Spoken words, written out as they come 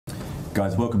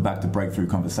Guys, welcome back to Breakthrough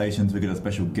Conversations. We've got a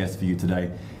special guest for you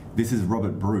today. This is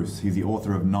Robert Bruce. He's the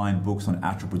author of 9 books on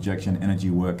astral projection, energy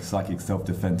work, psychic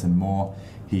self-defense, and more.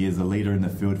 He is a leader in the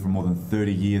field for more than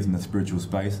 30 years in the spiritual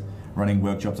space, running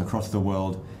workshops across the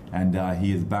world, and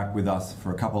he is back with us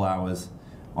for a couple hours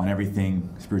on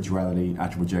everything spirituality,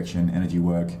 astral projection, energy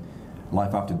work,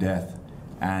 life after death,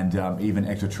 and even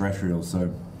extraterrestrials. So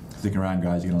stick around,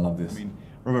 guys. You're going to love this.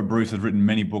 Robert Bruce has written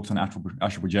many books on astral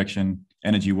projection,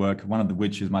 energy work, one of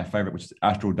which is my favorite, which is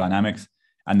Astral Dynamics,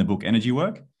 and the book Energy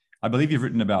Work. I believe you've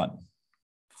written about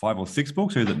 5 or 6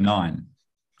 books, or is it 9?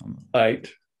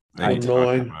 8 or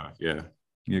 9. Yeah,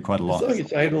 quite a lot. I think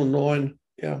it's 8 or 9,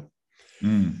 yeah.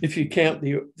 If you count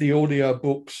the audio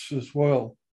books as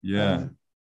well. Yeah,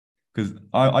 because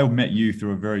I met you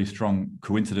through a very strong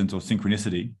coincidence or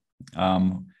synchronicity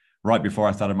right before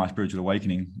I started my spiritual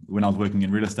awakening, when I was working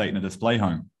in real estate in a display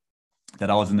home, that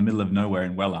I was in the middle of nowhere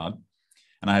in Wellard,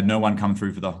 and I had no one come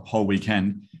through for the whole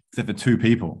weekend except for 2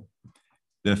 people.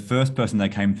 The first person that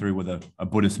came through was a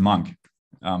Buddhist monk,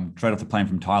 straight off the plane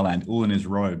from Thailand, all in his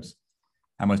robes,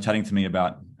 and was chatting to me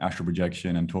about astral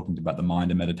projection and talking about the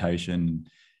mind and meditation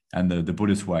and the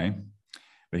Buddhist way.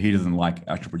 But he doesn't like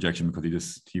astral projection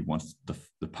because he wants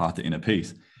the path to inner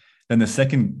peace. Then the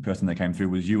second person that came through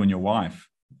was you and your wife.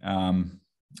 And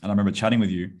I remember chatting with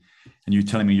you and you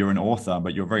telling me you're an author,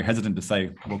 but you're very hesitant to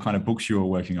say what kind of books you were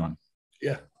working on.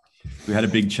 Yeah. We had a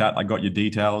big chat. I got your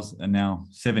details, and now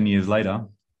 7 years later,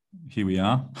 here we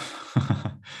are.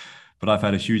 But I've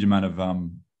had a huge amount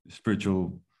of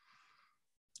spiritual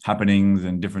happenings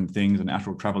and different things and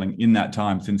astral traveling in that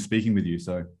time since speaking with you.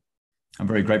 So I'm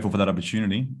very grateful for that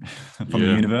opportunity from the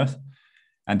universe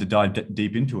and to dive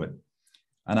deep into it.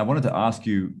 And I wanted to ask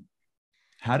you,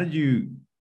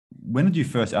 when did you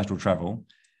first astral travel,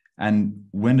 and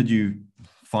when did you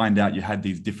find out you had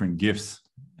these different gifts,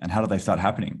 and how did they start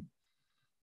happening?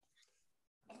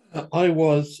 I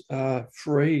was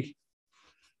 3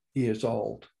 years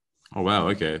old. Oh, wow.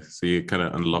 Okay. So you kind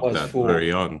of unlocked that 4. very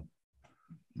young.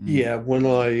 Yeah. When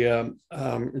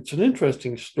it's an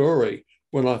interesting story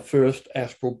when I first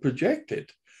astral projected.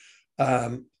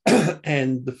 And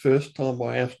the first time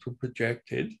I astral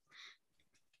projected,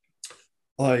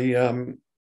 I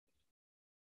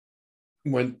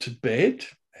went to bed,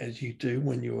 as you do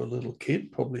when you're a little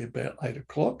kid, probably about 8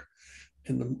 o'clock.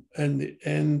 And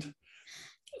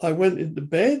I went into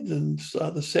bed and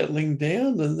started settling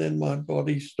down, and then my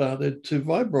body started to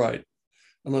vibrate,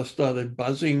 and I started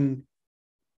buzzing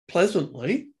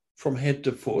pleasantly from head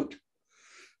to foot,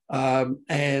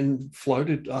 and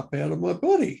floated up out of my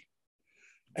body.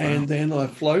 Wow. And then I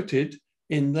floated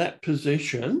in that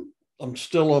position. I'm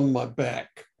still on my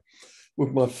back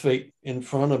with my feet in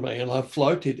front of me, and I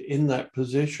floated in that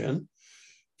position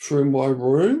through my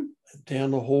room,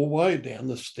 down the hallway, down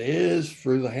the stairs,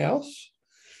 through the house.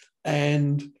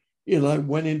 And,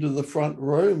 went into the front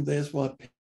room. There's my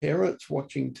parents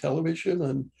watching television,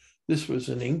 and this was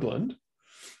in England.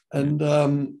 And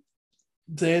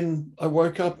then I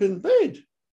woke up in bed.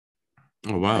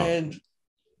 Oh, wow.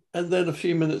 And then a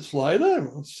few minutes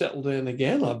later, I settled down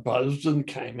again. I buzzed and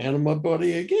came out of my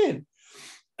body again.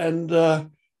 And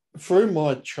through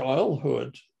my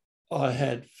childhood, I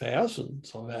had thousands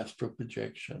of astral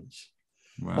projections.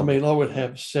 Wow. I mean, I would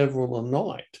have several a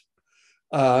night.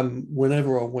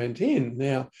 Whenever I went in.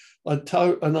 Now, I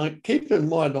keep in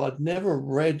mind, I'd never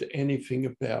read anything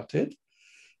about it,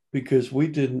 because we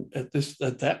didn't, at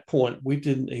that point, we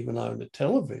didn't even own a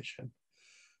television.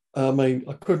 I mean,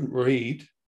 I couldn't read.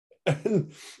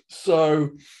 And so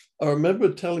I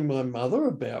remember telling my mother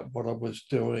about what I was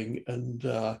doing, and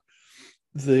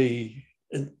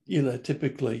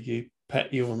typically you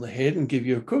pat you on the head and give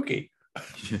you a cookie.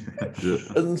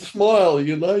 And smile,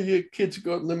 your kid's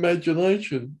got an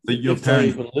imagination. So your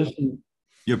parents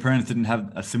didn't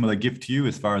have a similar gift to you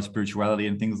as far as spirituality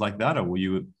and things like that, or were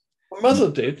you? My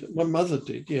mother did,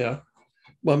 yeah.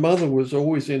 My mother was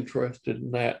always interested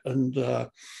in that, and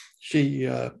she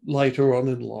later on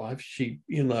in life, she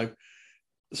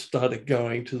started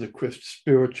going to the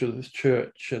spiritualist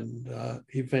church, and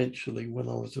eventually, when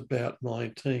I was about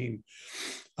 19,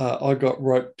 I got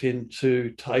roped in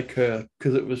to take her,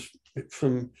 because it was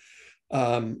from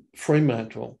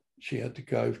Fremantle. She had to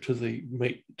go to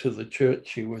the church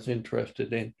she was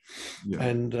interested in,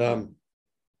 and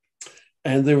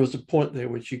there was a point there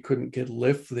where she couldn't get a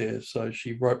lift there, so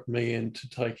she roped me into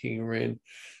taking her in.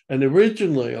 And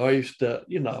originally, I used to,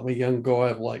 I'm a young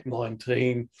guy of like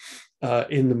 19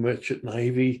 in the Merchant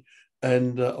Navy,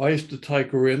 and I used to take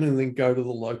her in and then go to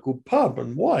the local pub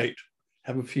and wait,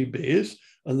 have a few beers,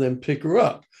 and then pick her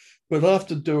up. But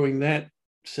after doing that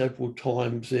several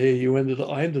times there. I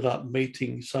ended up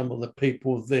meeting some of the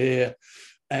people there,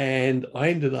 and I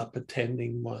ended up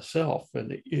attending myself,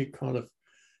 and it kind of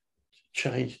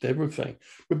changed everything.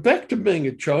 But back to being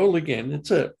a child again,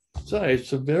 it's a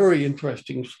very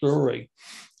interesting story.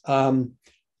 The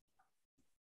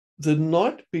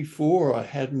night before I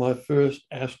had my first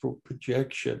astral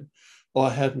projection, I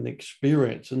had an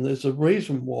experience, and there's a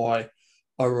reason why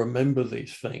I remember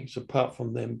these things, apart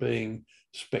from them being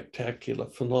spectacular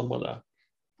phenomena.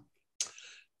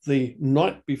 The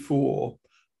night before,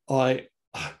 I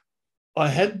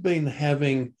had been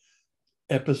having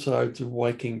episodes of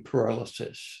waking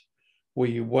paralysis, where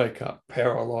you wake up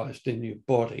paralyzed in your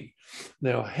body.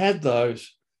 Now, I had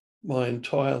those my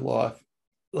entire life.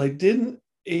 They didn't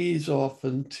ease off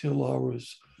until I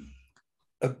was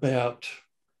about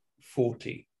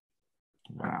 40.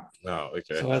 Wow. Oh,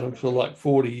 okay. So I had them for like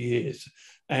 40 years.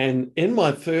 And in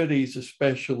my 30s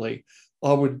especially,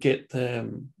 I would get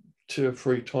them 2 or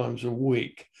 3 times a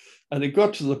week. And it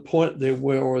got to the point there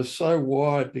where I was so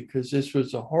wired, because this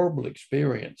was a horrible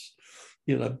experience,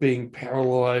 being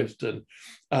paralyzed, and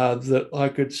that I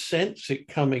could sense it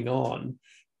coming on.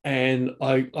 And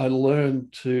I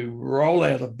learned to roll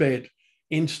out of bed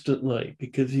instantly,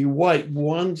 because you wait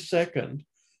 1 second,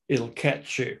 it'll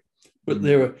catch you. But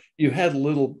you had a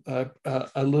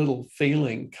little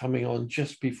feeling coming on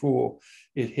just before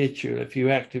it hit you. If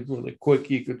you acted really quick,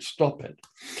 you could stop it.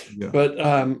 Yeah. But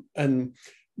and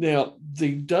now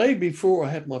the day before I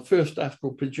had my first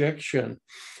astral projection,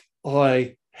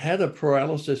 I had a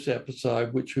paralysis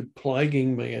episode which was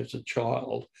plaguing me as a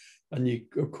child. And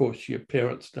of course, your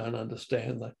parents don't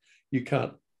understand that.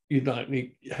 You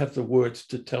don't have the words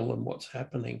to tell them what's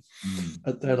happening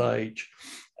at that age.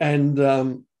 And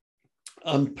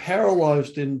I'm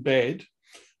paralyzed in bed,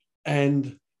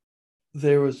 and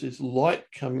there was this light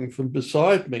coming from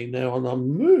beside me now, and I'm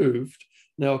moved.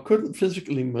 Now, I couldn't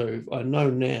physically move. I know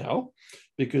now,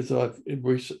 because I've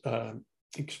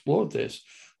explored this.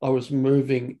 I was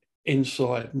moving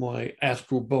inside my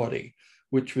astral body,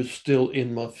 which was still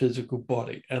in my physical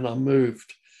body, and I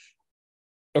moved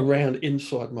around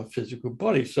inside my physical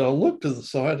body. So I looked to the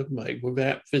side of me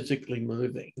without physically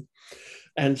moving,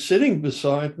 and sitting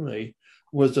beside me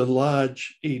was a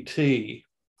large ET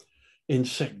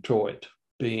insectoid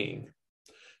being.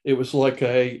 It was like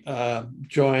a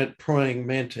giant praying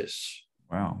mantis.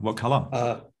 Wow. What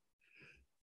color?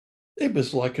 It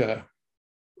was like I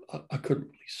couldn't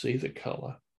really see the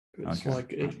color. It's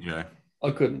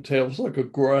I couldn't tell. It was like a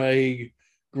gray,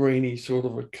 greeny sort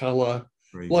of a color,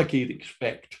 like you'd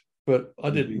expect, but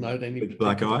I didn't note any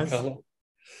black eyes. Color.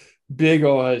 Big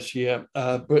eyes, yeah.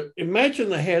 But imagine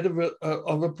the head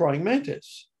of a praying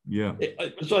mantis. Yeah.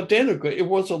 It was identical. It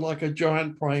wasn't like a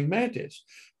giant praying mantis,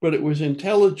 but it was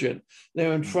intelligent.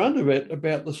 Now, in front of it,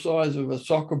 about the size of a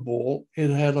soccer ball,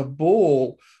 it had a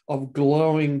ball of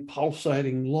glowing,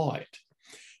 pulsating light.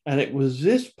 And it was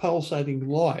this pulsating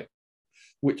light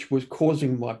which was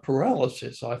causing my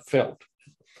paralysis, I felt.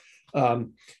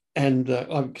 And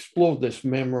I've explored this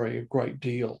memory a great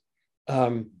deal.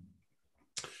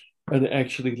 And it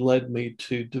actually led me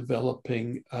to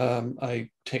developing a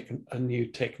new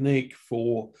technique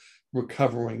for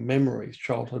recovering memories,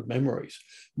 childhood memories.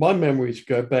 My memories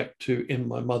go back to in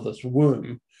my mother's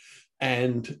womb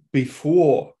and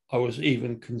before I was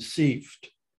even conceived.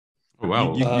 Oh,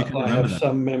 wow. I have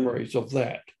some memories of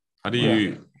that. How do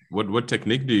you, what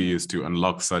technique do you use to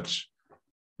unlock such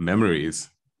memories?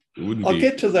 I'll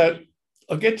get to that.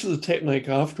 I'll get to the technique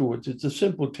afterwards. It's a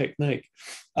simple technique.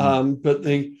 But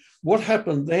what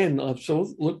happened then, I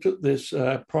looked at this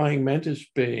praying mantis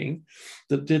being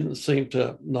that didn't seem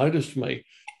to notice me.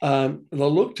 And I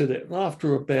looked at it, and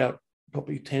after about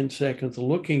probably 10 seconds of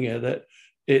looking at it,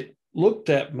 it looked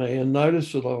at me and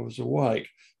noticed that I was awake,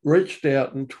 reached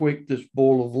out and tweaked this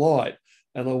ball of light,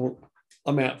 and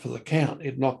I'm out for the count.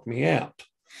 It knocked me out.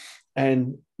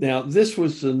 And now this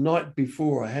was the night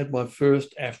before I had my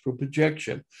first astral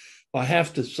projection. I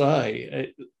have to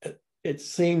say, it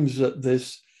seems that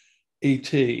this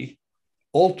ET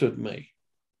altered me.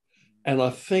 And I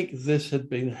think this had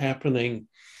been happening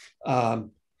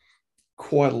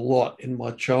quite a lot in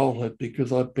my childhood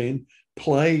because I've been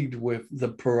plagued with the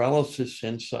paralysis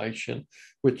sensation,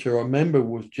 which I remember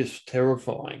was just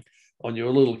terrifying. When you're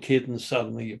a little kid and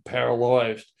suddenly you're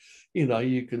paralyzed, you know,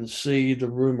 you can see the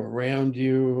room around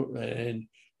you,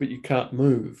 but you can't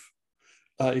move.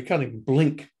 You can't even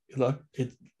blink, you know,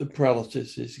 the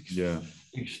paralysis is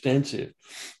extensive.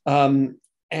 But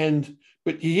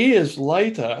years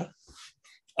later,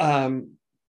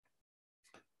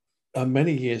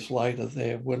 many years later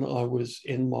there, when I was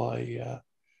in my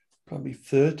probably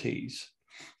 30s,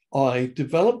 I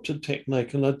developed a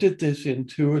technique, and I did this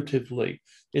intuitively.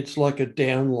 It's like a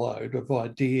download of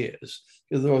ideas.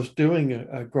 Because I was doing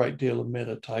a great deal of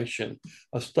meditation.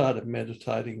 I started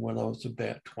meditating when I was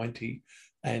about 20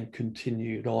 and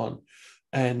continued on.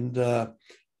 And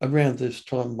around this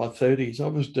time, my 30s, I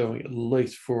was doing at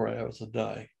least 4 hours a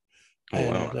day. Oh,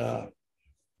 And wow.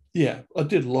 yeah, I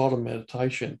did a lot of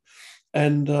meditation.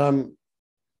 And I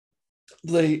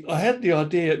had the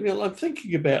idea, I'm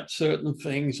thinking about certain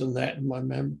things and that in my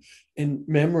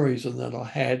memories and that I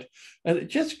had, and it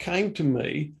just came to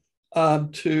me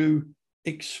to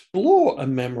explore a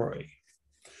memory.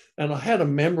 And I had a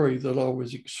memory that I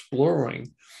was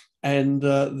exploring, and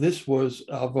this was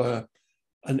of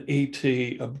an ET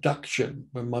abduction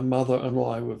when my mother and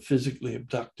I were physically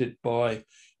abducted by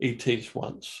ETs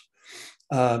once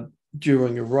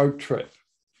during a road trip.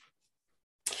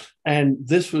 And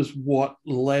this was what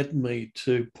led me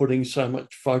to putting so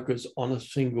much focus on a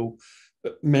single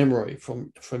memory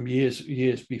from years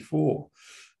before.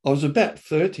 I was about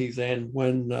 30 then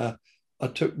when I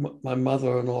took my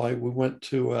mother and we went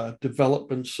to a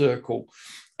development circle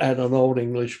at an old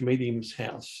English medium's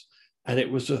house. And it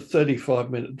was a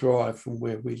 35-minute drive from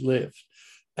where we lived.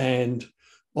 And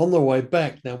on the way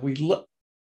back, now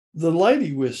the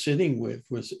lady we're sitting with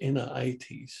was in her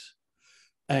 80s.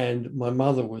 And my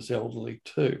mother was elderly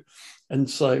too. And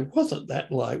so it wasn't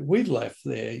that late. We left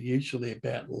there usually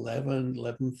about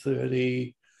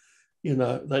 11:30.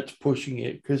 That's pushing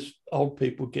it because old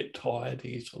people get tired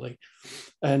easily.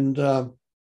 And I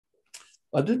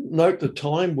didn't note the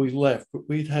time we left, but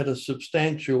we'd had a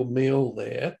substantial meal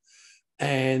there.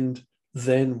 And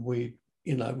then we'd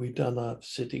done our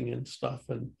sitting and stuff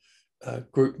and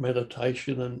group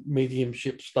meditation and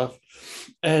mediumship stuff.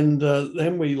 And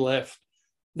then we left.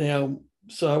 Now,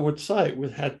 so I would say it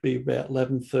would have to be about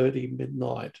 11:30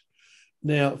 midnight.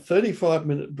 Now,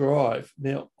 35-minute drive.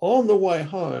 Now, on the way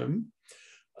home,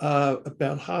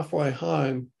 about halfway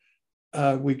home,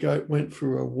 we went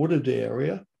through a wooded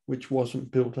area, which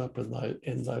wasn't built up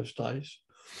in those days.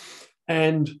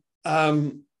 And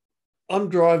I'm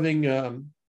driving,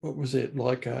 what was it,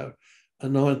 like a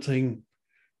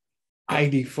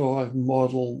 1985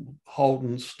 model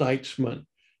Holden Statesman.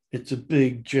 It's a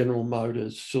big General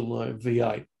Motors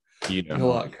V8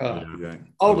 car. Yeah.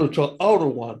 Older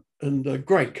one, and a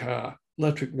great car,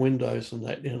 electric windows and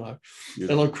that, Yeah.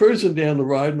 And I'm cruising down the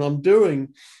road and I'm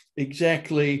doing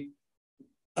exactly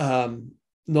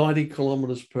 90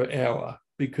 kilometers per hour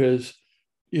because,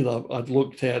 I'd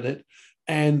looked at it.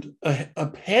 And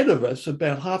ahead of us,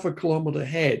 about half a kilometer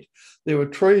ahead, there were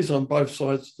trees on both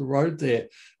sides of the road there.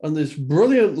 And this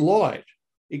brilliant light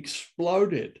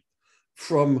exploded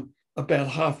from about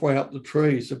halfway up the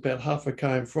trees, about half a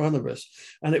k in front of us.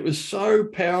 And it was so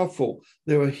powerful.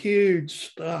 There were huge,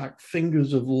 stark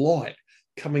fingers of light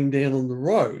coming down on the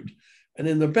road. And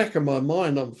in the back of my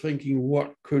mind, I'm thinking,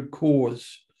 what could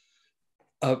cause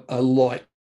a light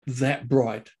that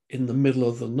bright in the middle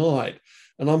of the night?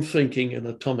 And I'm thinking an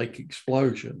atomic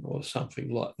explosion or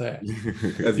something like that,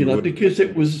 because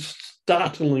it was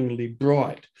startlingly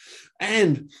bright.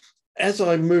 And as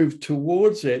I moved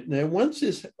towards it, now once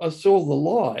I saw the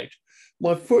light,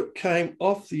 my foot came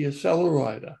off the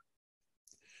accelerator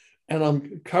and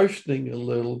I'm coasting a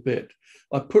little bit.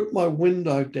 I put my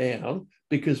window down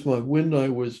because my window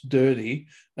was dirty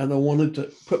and I wanted to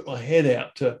put my head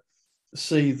out to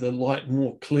see the light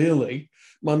more clearly.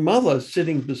 My mother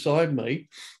sitting beside me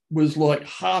was like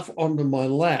half onto my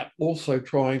lap, also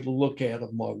trying to look out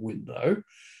of my window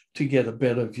to get a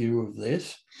better view of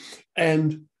this.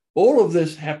 And all of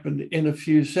this happened in a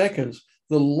few seconds.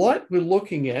 The light we're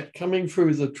looking at coming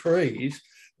through the trees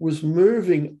was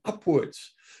moving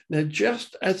upwards. Now,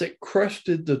 just as it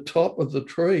crested the top of the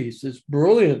trees, this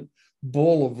brilliant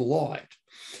ball of light,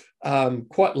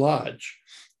 quite large,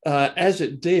 as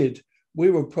it did,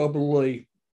 we were probably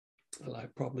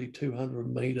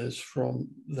 200 meters from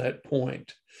that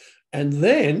point. And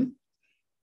then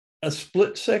a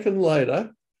split second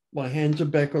later, my hands are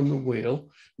back on the wheel,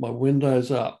 my window's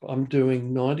up, I'm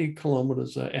doing 90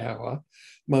 kilometers an hour.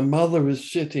 My mother is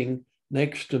sitting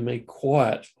next to me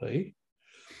quietly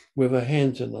with her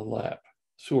hands in her lap,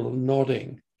 sort of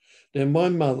nodding. Now, my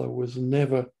mother was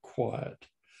never quiet.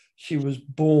 She was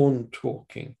born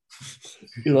talking.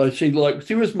 She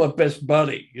was my best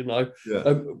buddy,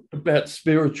 about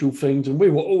spiritual things. And we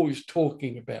were always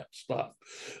talking about stuff.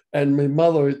 And my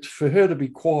mother, for her to be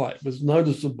quiet was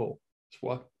noticeable. It's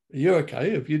why, are you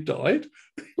okay? Have you died?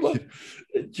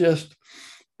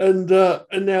 And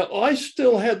now I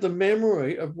still had the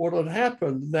memory of what had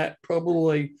happened, that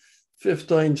probably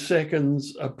 15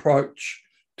 seconds approach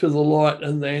to the light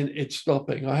and then it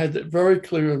stopping. I had that very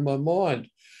clear in my mind.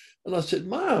 And I said,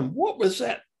 Mom, what was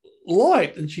that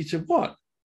light? And she said, what?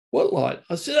 What light?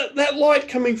 I said, that light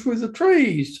coming through the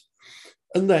trees.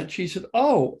 And that she said,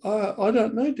 oh, I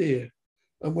don't know, dear.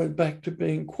 And went back to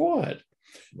being quiet.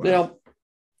 Wow. Now,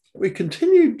 we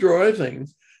continued driving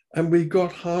and we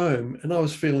got home and I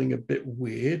was feeling a bit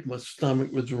weird. My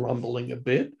stomach was rumbling a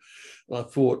bit. And I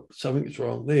thought something's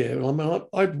wrong there. And I mean,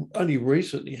 I'd only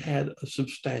recently had a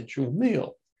substantial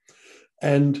meal.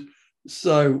 And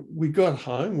so we got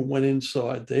home and went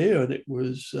inside there and it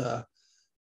was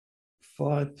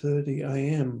 5:30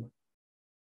 a.m.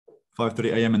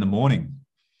 5:30 a.m. in the morning.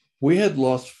 We had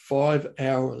lost 5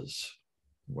 hours.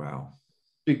 Wow.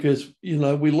 Because, you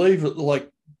know, we leave at like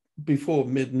before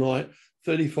midnight,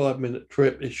 35-minute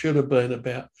trip. It should have been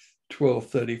about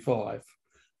 12:35,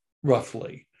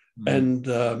 roughly. And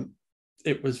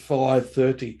it was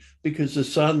 5:30 because the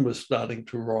sun was starting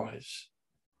to rise.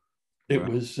 It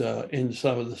was in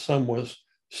summer, the sun was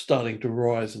starting to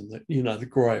rise in the, you know, the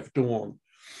grey of dawn.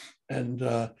 And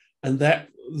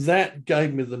that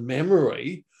gave me the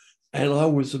memory. And I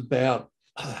was about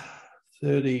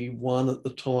 31 at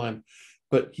the time.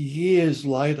 But years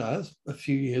later, a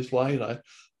few years later,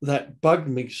 that bugged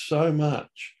me so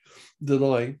much that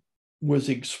I was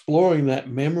exploring that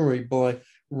memory by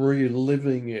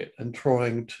reliving it and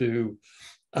trying to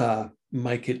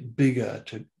make it bigger,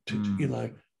 to you know,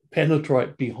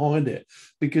 penetrate behind it,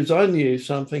 because I knew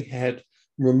something had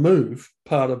removed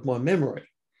part of my memory.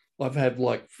 I've had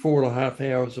like 4.5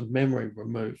 hours of memory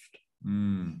removed.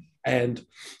 And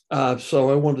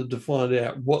so I wanted to find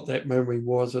out what that memory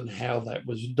was and how that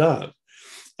was done.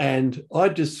 And I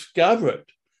discovered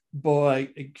by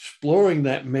exploring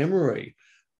that memory,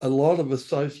 a lot of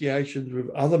associations with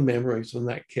other memories, and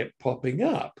that kept popping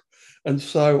up. And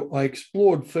so I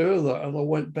explored further and I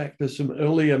went back to some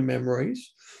earlier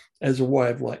memories as a way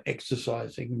of like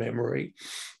exercising memory.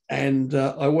 And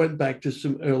I went back to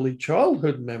some early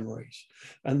childhood memories.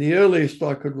 And the earliest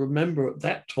I could remember at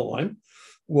that time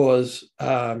was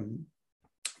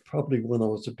probably when I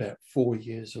was about 4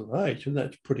 years of age, and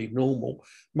that's pretty normal.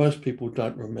 Most people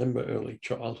don't remember early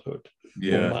childhood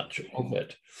or much of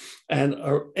it. And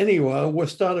anyway, we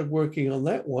started working on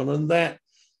that one, and that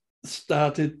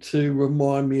started to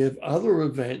remind me of other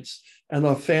events, and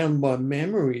I found my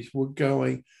memories were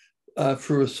going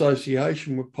through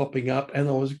association were popping up, and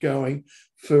I was going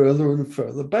further and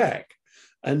further back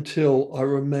until I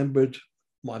remembered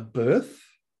my birth.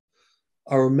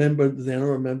 I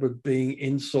remembered being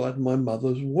inside my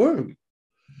mother's womb.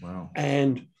 Wow.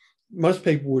 And most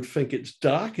people would think it's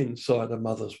dark inside a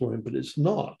mother's womb, but it's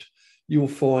not. You'll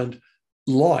find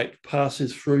light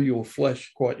passes through your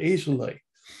flesh quite easily.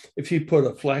 If you put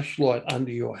a flashlight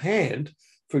under your hand,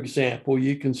 for example,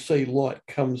 you can see light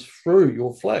comes through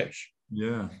your flesh.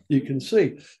 Yeah. You can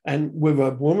see. And with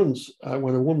a woman's,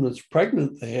 when a woman is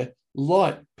pregnant there,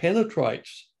 light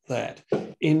penetrates that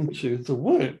into the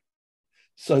womb.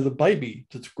 So the baby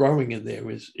that's growing in there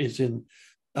is in,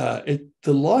 the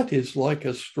light is like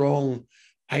a strong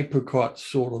apricot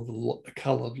sort of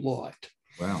colored light.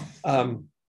 Wow.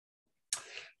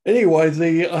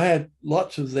 Anyway, I had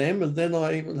lots of them, and then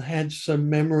I even had some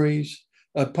memories.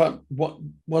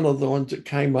 One of the ones that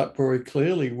came up very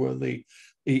clearly were the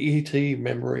ET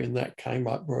memory, and that came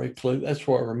up very clearly. That's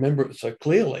why I remember it so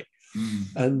clearly.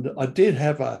 And I did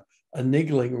have a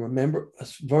niggling a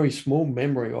very small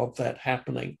memory of that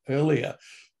happening earlier.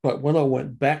 But when I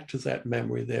went back to that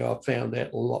memory there, I found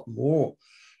out a lot more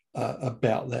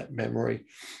about that memory.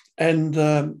 And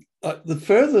the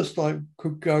furthest I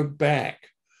could go back,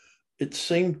 it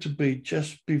seemed to be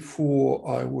just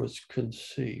before I was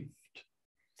conceived.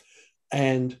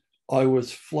 And I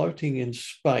was floating in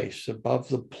space above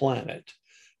the planet,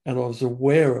 and I was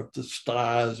aware of the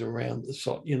stars around the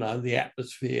sun, you know, the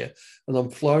atmosphere, and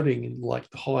I'm floating in like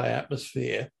the high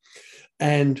atmosphere.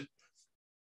 And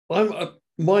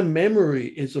my memory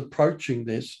is approaching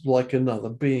this like another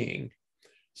being.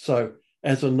 So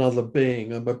as another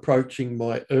being, I'm approaching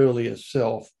my earlier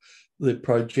self, the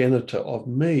progenitor of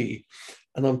me,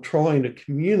 and I'm trying to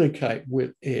communicate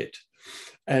with it.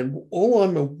 And all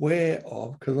I'm aware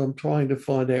of, because I'm trying to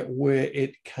find out where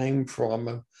it came from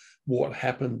and what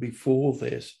happened before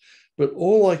this, but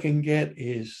all I can get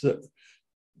is that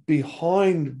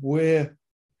behind where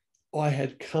I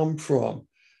had come from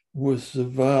was the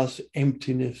vast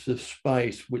emptiness of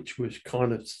space, which was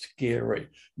kind of scary,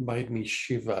 made me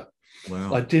shiver.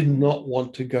 Wow. I did not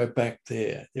want to go back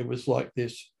there. It was like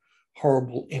this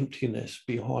horrible emptiness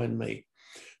behind me.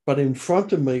 But in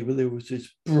front of me, there was this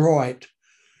bright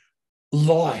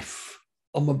life.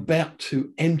 I'm about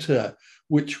to enter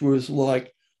which was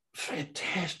like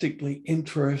fantastically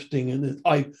interesting. And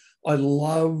I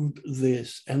loved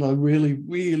this, and I really,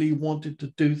 really wanted to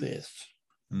do this.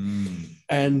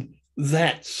 And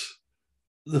that's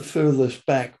the furthest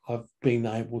back I've been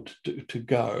able to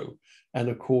go. And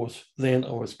of course, then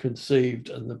I was conceived,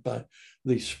 and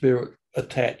the spirit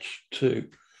attached to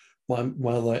my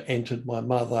mother entered my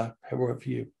mother, however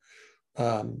you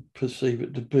perceive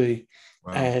it to be.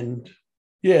 Wow. And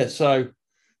yeah, so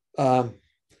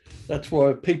that's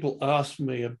why people ask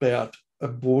me about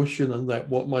abortion and that,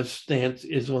 what my stance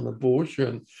is on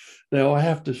abortion. Now, I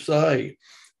have to say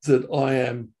that I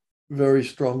am very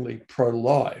strongly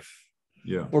pro-life,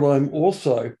 but I'm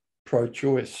also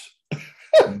pro-choice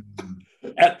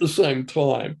at the same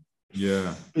time.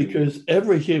 Yeah. Because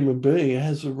every human being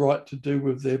has a right to do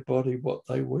with their body what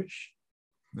they wish.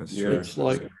 That's true. It's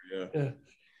like, yeah,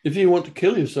 if you want to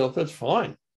kill yourself, that's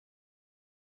fine.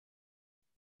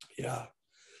 Yeah.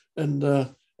 And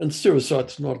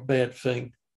suicide's not a bad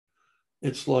thing.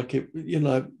 It's like,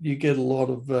 you get a lot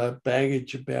of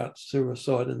baggage about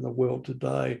suicide in the world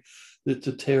today. It's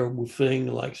a terrible thing,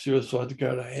 like suicide to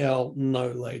go to hell.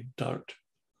 No, they don't.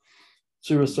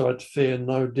 Suicides fare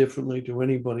no differently to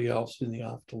anybody else in the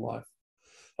afterlife.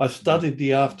 I've studied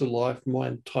the afterlife my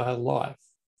entire life.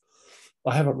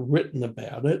 I haven't written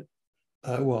about it.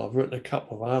 Well, I've written a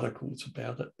couple of articles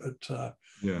about it, but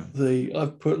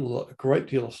I've put a great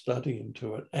deal of study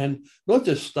into it, and not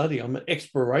just study. I'm an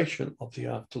exploration of the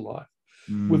afterlife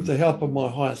with the help of my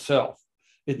higher self.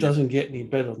 It doesn't get any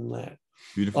better than that.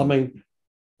 Beautiful. I mean,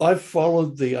 I've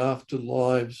followed the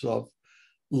afterlives of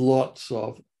lots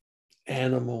of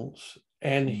animals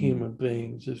and human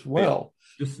beings as well.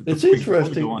 It's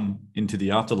interesting. Go on into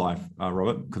the afterlife,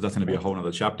 Robert, because that's going to be a whole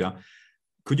other chapter.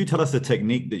 Could you tell us the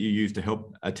technique that you use to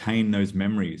help attain those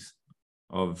memories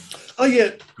of? Oh yeah,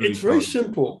 it's very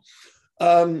simple.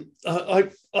 I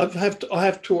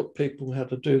have taught people how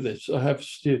to do this. I have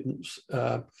students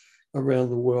around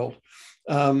the world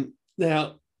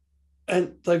now,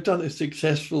 and they've done it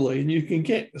successfully. And you can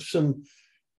get some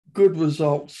good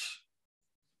results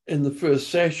in the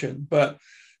first session, but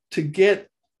to get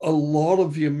a lot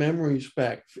of your memories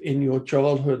back in your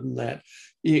childhood and that,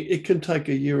 it can take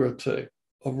a year or two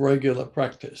of regular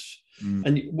practice.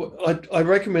 And I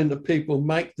recommend that people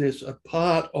make this a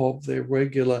part of their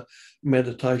regular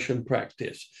meditation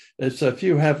practice. And so if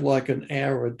you have like an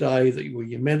hour a day where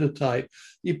you meditate,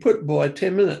 you put by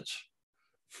 10 minutes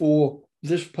for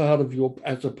this part of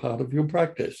as a part of your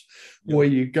practice, where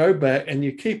you go back and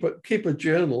you keep a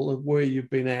journal of where you've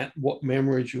been at, what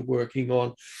memories you're working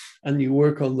on, and you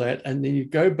work on that, and then you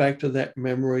go back to that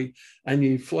memory and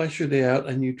you flesh it out,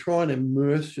 and you try and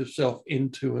immerse yourself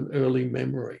into an early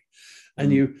memory.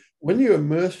 And when you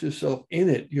immerse yourself in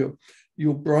it,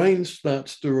 your brain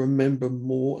starts to remember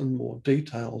more and more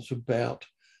details about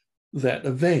that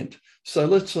event. So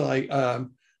let's say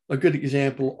a good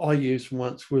example I used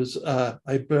once was a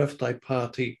birthday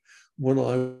party when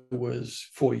I was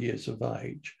 4 years of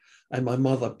age. And my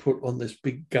mother put on this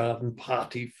big garden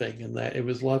party thing, and that it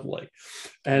was lovely.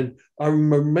 And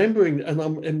I'm remembering, and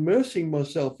I'm immersing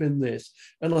myself in this,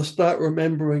 and I start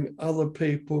remembering other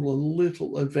people and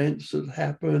little events that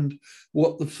happened,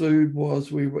 what the food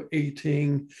was we were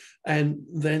eating, and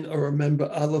then I remember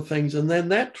other things. And then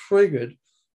that triggered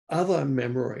other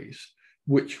memories,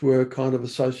 which were kind of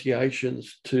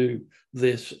associations to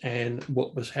this and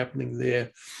what was happening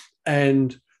there.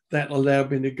 And that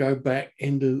allowed me to go back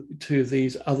into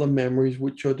these other memories,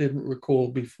 which I didn't recall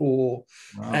before.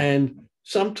 Wow. And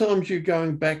sometimes you're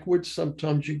going backwards,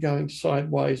 sometimes you're going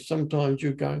sideways, sometimes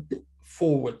you're going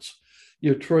forwards.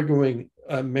 You're triggering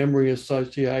memory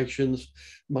associations,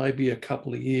 maybe a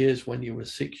couple of years when you were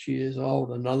 6 years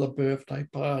old, another birthday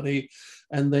party,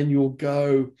 and then you'll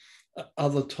go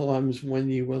other times when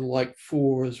you were like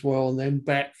 4 as well, and then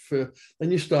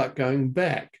then you start going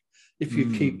back. If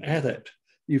you keep at it,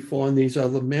 you find these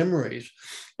other memories,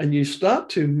 and you start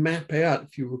to map out,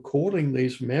 if you're recording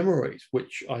these memories,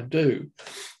 which I do,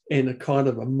 in a kind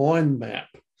of a mind map,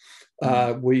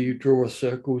 where you draw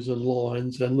circles and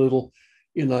lines and little,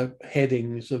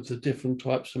 headings of the different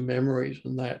types of memories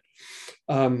and that.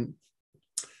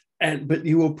 But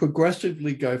you will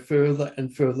progressively go further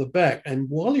and further back. And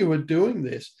while you are doing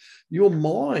this, your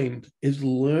mind is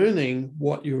learning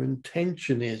what your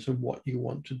intention is and what you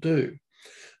want to do.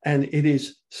 And it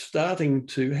is starting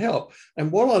to help.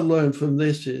 And what I learned from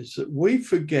this is that we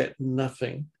forget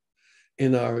nothing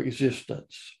in our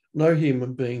existence. No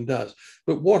human being does.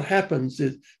 But what happens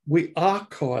is we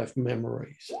archive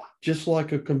memories, just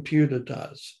like a computer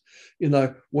does. You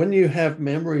know, when you have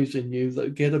memories in you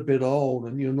that get a bit old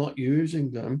and you're not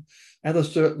using them, at a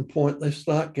certain point, they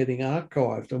start getting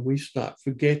archived and we start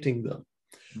forgetting them.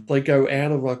 They go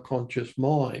out of our conscious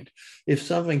mind. If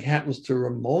something happens to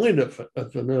remind of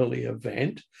an early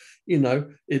event, you know,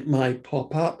 it may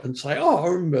pop up and say, oh, I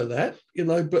remember that, you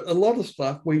know, but a lot of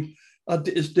stuff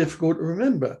it's difficult to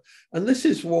remember. And this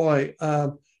is why,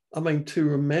 to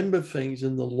remember things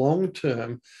in the long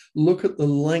term, look at the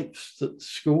lengths that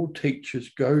school teachers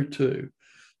go to,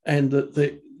 and that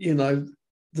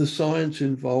the science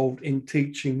involved in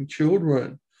teaching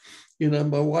children. You know,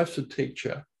 my wife's a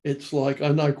teacher. It's like I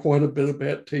know quite a bit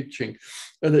about teaching,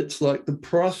 and it's like the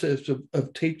process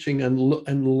of teaching and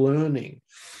learning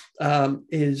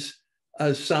is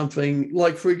something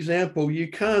like, for example, you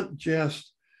can't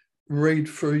just read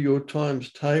through your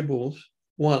times tables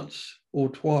once or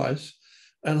twice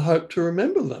and hope to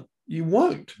remember them. You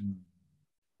won't.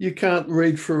 You can't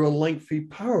read through a lengthy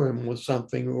poem or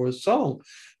something or a song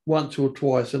once or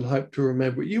twice and hope to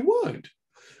remember it. You won't.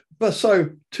 But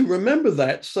so to remember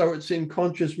that, so it's in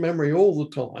conscious memory all the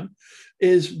time,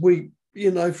 is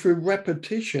through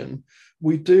repetition,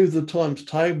 we do the times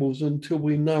tables until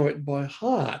we know it by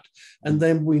heart. And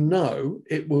then we know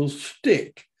it will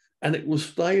stick and it will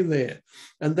stay there.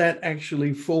 And that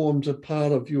actually forms a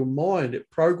part of your mind. It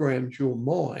programs your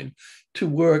mind to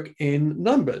work in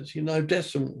numbers,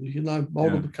 decimals,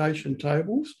 multiplication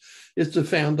tables. It's the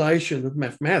foundation of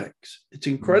mathematics. It's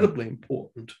incredibly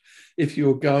important if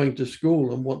you're going to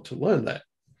school and want to learn that.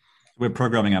 We're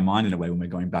programming our mind in a way when we're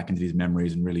going back into these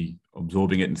memories and really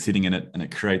absorbing it and sitting in it, and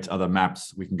it creates other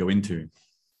maps we can go into.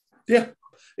 Yeah,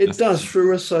 it does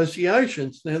through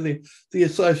associations. Now, the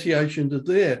associations are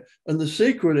there. And the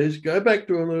secret is go back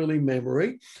to an early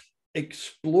memory,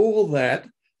 explore that,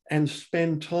 and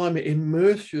spend time,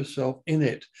 immerse yourself in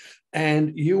it.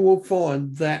 And you will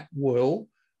find that will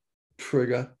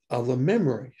trigger other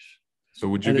memories. So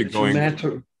would you be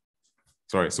going...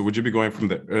 So would you be going from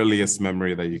the earliest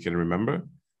memory that you can remember?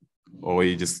 Or are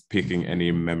you just picking any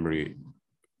memory?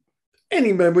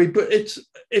 Any memory, but it's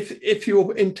if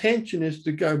your intention is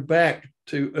to go back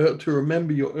to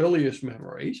remember your earliest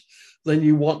memories, then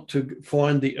you want to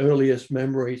find the earliest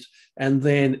memories and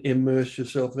then immerse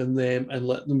yourself in them and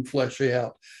let them flesh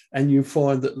out. And you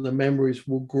find that the memories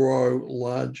will grow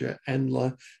larger and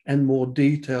more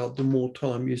detailed the more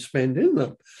time you spend in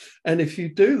them. And if you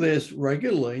do this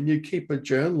regularly and you keep a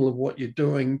journal of what you're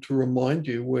doing to remind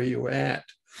you where you're at,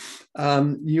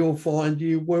 you'll find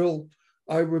you will,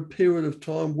 over a period of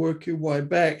time, work your way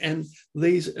back. And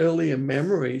these earlier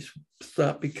memories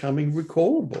start becoming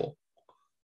recallable.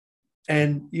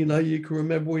 And, you can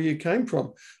remember where you came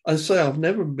from. I say I've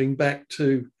never been back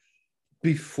to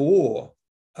before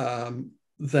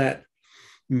that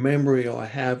memory I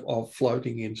have of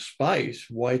floating in space,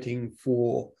 waiting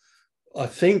for, I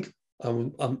think I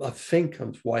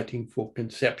was waiting for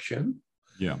conception.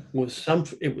 Yeah.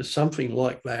 It was something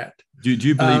like that. Do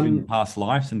you believe in past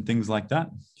lives and things like that?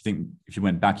 Do you think if you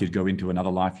went back, you'd go into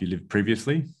another life you lived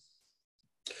previously?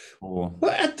 Or...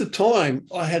 Well, at the time,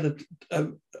 I had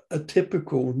a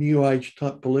typical New Age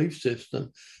type belief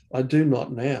system. I do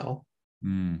not now.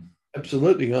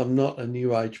 Absolutely, I'm not a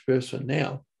New Age person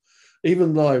now,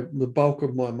 even though the bulk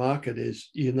of my market is,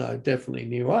 definitely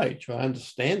New Age. I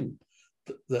understand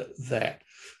that.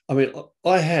 I mean,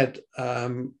 I had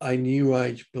a New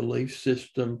Age belief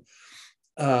system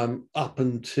up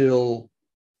until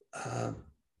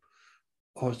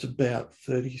I was about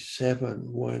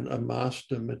 37 when a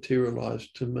master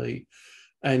materialized to me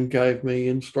and gave me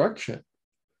instruction.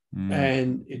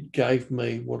 And it gave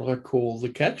me what I call the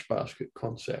catch basket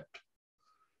concept,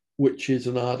 which is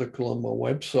an article on my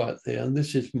website there. And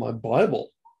this is my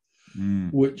Bible,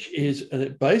 which is, and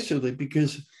it basically,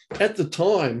 because at the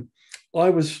time I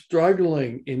was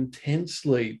struggling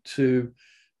intensely to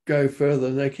go further.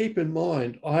 Now, keep in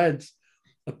mind, I had,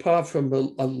 apart from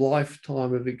a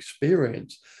lifetime of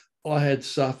experience, I had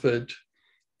suffered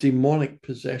demonic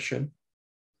possession.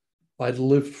 I'd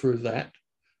lived through that,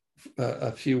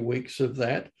 a few weeks of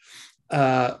that.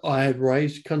 I had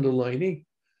raised Kundalini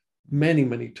many,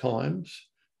 many times,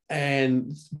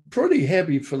 and pretty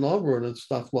heavy phenomena and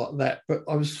stuff like that. But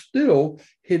I was still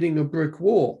hitting a brick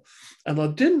wall. And I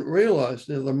didn't realize,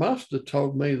 now the master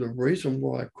told me the reason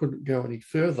why I couldn't go any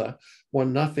further, why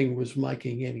nothing was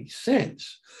making any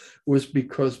sense, was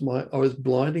because I was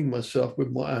blinding myself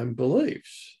with my own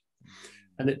beliefs.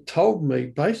 And it told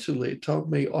me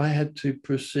I had to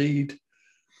proceed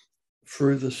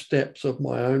through the steps of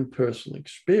my own personal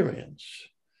experience.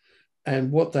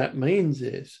 And what that means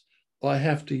is I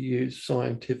have to use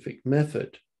scientific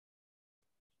method,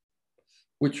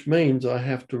 which means I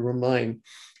have to remain,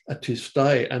 to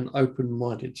stay an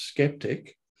open-minded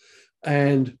skeptic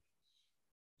and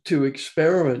to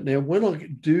experiment. Now, when I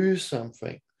do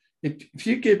something, if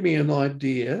you give me an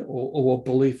idea or a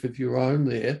belief of your own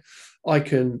there, I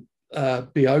can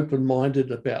be open-minded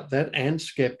about that and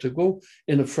skeptical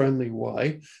in a friendly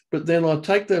way. But then I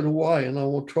take that away and I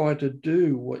will try to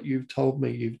do what you've told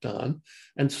me you've done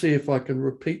and see if I can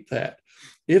repeat that.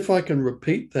 If I can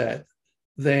repeat that,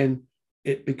 then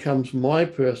it becomes my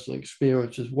personal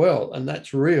experience as well. And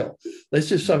that's real.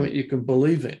 This is something you can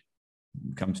believe in.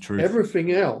 It becomes true.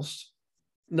 Everything else,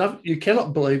 no, you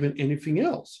cannot believe in anything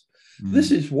else.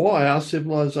 This is why our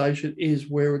civilization is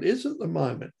where it is at the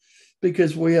moment,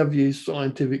 because we have used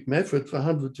scientific method for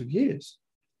hundreds of years.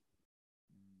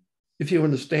 If you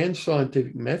understand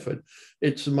scientific method,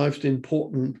 it's the most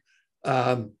important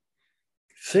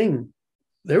thing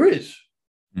there is.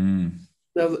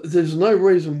 Now, there's no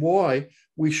reason why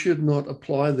we should not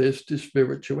apply this to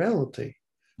spirituality.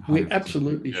 100%. We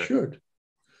absolutely should.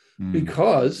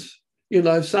 Because, you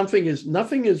know,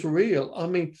 nothing is real. I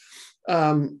mean,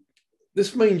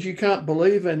 this means you can't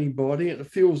believe anybody, and it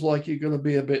feels like you're going to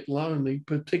be a bit lonely,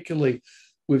 particularly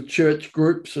with church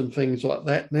groups and things like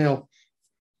that. Now,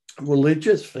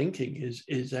 religious thinking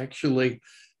is actually,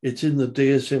 it's in the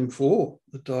DSM-4,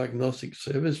 the Diagnostic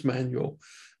Service Manual.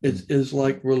 It is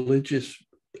like religious,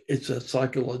 it's a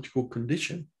psychological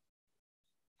condition,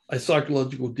 a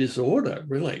psychological disorder,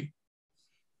 really.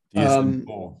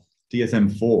 DSM-4.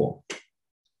 DSM-4.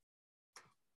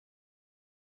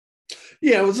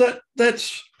 Yeah, well,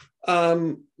 that's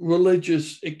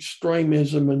religious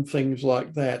extremism and things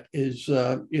like that is,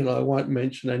 you know, I won't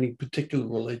mention any particular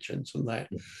religions and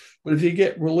that. But if you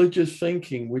get religious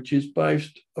thinking, which is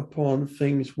based upon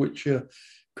things which are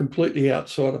completely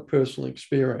outside of personal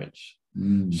experience,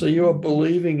 so you are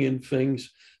believing in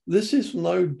things. This is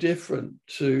no different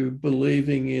to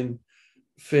believing in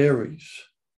fairies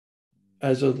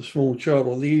as a small child,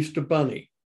 or the Easter Bunny,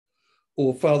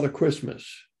 or Father Christmas.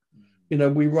 You know,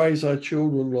 we raise our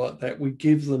children like that. We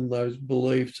give them those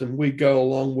beliefs and we go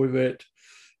along with it,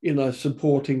 you know,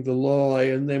 supporting the lie.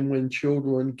 And then when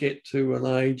children get to an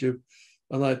age of,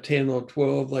 I don't know, 10 or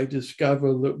 12, they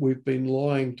discover that we've been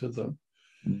lying to them.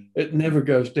 It never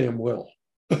goes down well.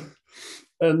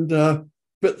 And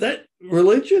but that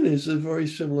religion is a very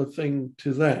similar thing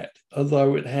to that,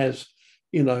 although it has,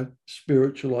 you know,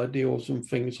 spiritual ideals and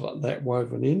things like that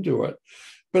woven into it.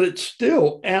 But it's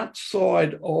still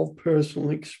outside of personal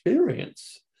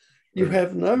experience. You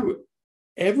have no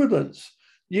evidence.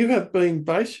 You have been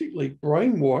basically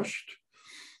brainwashed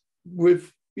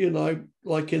with, you know,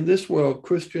 like in this world,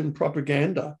 Christian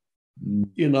propaganda.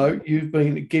 You know, you've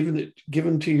been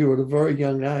given to you at a very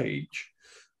young age.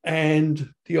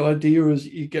 And the idea is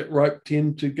you get roped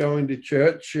into going to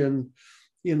church and,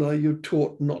 you know, you're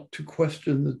taught not to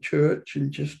question the church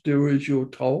and just do as you're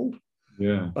told.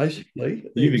 Yeah.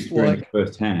 Basically. You've experienced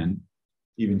firsthand,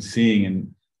 even seeing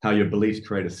and how your beliefs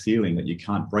create a ceiling that you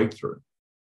can't break through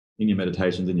in your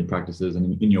meditations, in your practices,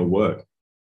 and in your work.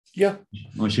 Yeah.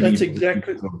 That's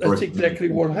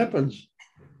exactly what happens.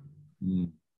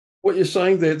 What you're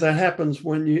saying there, that happens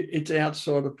when it's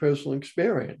outside of personal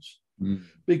experience.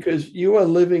 Because you are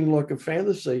living like a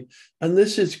fantasy. And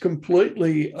this is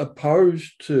completely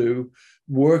opposed to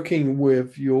working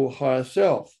with your higher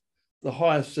self. The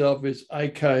higher self is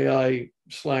AKA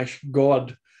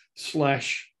 /God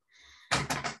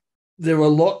 / there are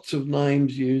lots of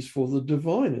names used for the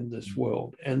divine in this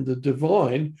world. And the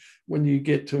divine, when you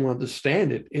get to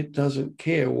understand it, it doesn't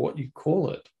care what you call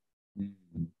it.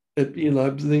 You know,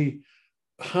 the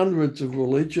hundreds of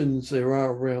religions there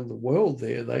are around the world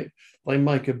there, they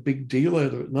make a big deal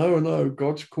out of it. No,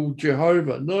 God's called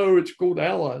Jehovah. No, it's called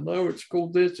Allah. No, it's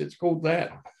called this, it's called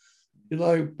that. You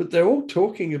know, but they're all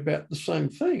talking about the same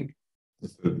thing.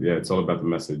 Yeah, it's all about the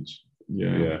message.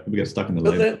 Yeah. We get stuck in the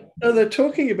label. They're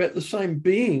talking about the same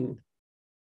being.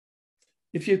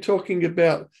 If you're talking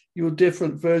about your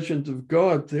different versions of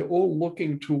God, they're all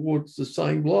looking towards the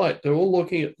same light. They're all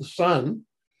looking at the sun.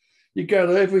 You go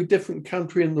to every different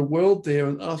country in the world there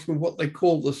and ask them what they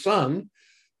call the sun.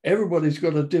 Everybody's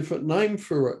got a different name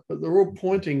for it, but they're all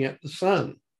pointing at the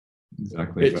sun.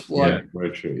 Exactly. It's like,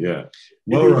 very true. Yeah.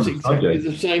 Well, it's exactly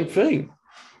the same thing.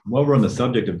 While we're on the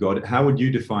subject of God, how would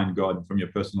you define God from your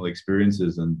personal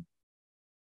experiences and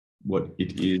what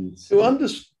it is?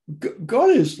 God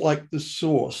is like the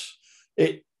source.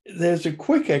 There's a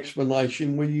quick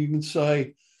explanation where you can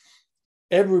say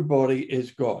everybody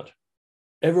is God.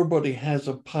 Everybody has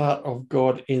a part of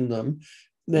God in them.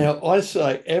 Now, I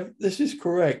say, this is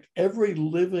correct. Every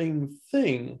living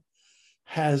thing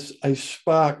has a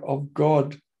spark of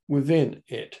God within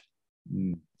it.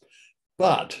 Mm.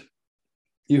 But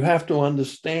you have to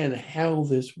understand how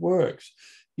this works.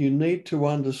 You need to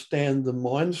understand the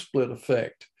mind split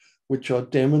effect, which I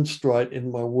demonstrate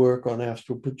in my work on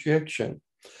astral projection.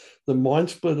 The mind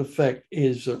split effect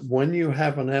is that when you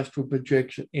have an astral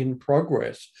projection in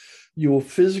progress, your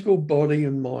physical body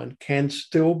and mind can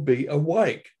still be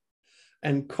awake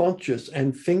and conscious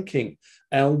and thinking,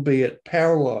 albeit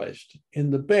paralyzed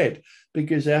in the bed,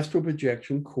 because astral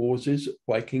projection causes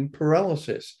waking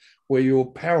paralysis, where you're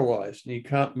paralyzed and you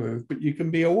can't move, but you can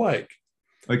be awake.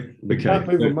 Okay. You can't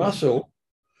move a muscle.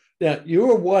 Now,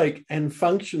 you're awake and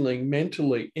functioning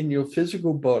mentally in your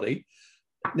physical body.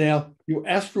 Now, your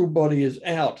astral body is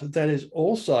out. That is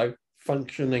also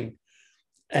functioning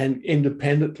and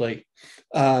independently.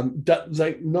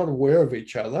 They're not aware of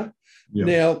each other. Yeah.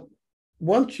 Now,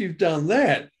 once you've done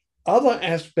that, other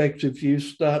aspects of you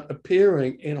start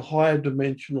appearing in higher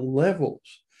dimensional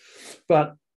levels.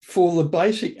 But for the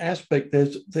basic aspect,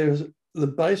 there's the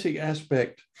basic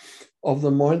aspect of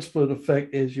the mind split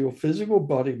effect is your physical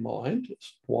body mind.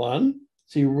 It's one,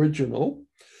 it's the original.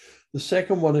 The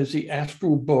second one is the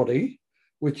astral body,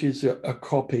 which is a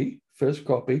copy, first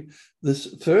copy.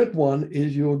 This third one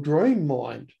is your dream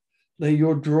mind. Now,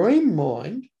 your dream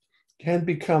mind can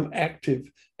become active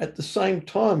at the same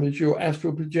time as you're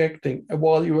astral projecting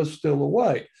while you are still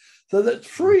awake. So that's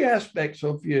three aspects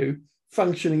of you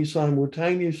functioning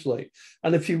simultaneously.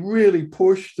 And if you really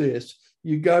push this,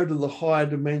 you go to the higher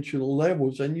dimensional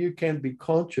levels and you can be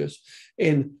conscious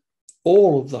in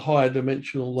all of the higher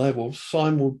dimensional levels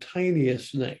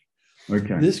simultaneously.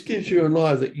 Okay. This gives you an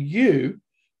idea that you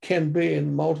can be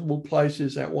in multiple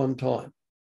places at one time.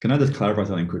 Can I just clarify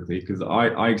something quickly? Because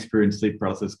I experience sleep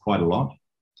paralysis quite a lot.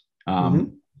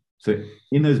 So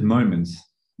in those moments,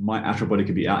 my astral body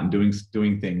could be out and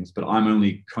doing things, but I'm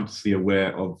only consciously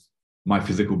aware of my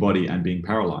physical body and being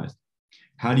paralyzed.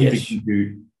 How do you begin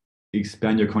to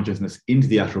expand your consciousness into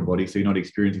the astral body so you're not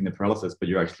experiencing the paralysis, but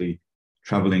you're actually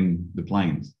traveling the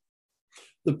planes?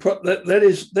 That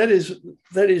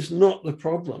is not the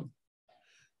problem.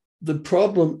 The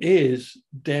problem is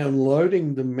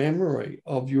downloading the memory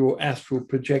of your astral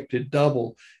projected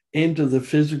double into the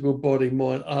physical body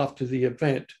mind after the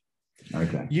event.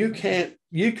 Okay. You could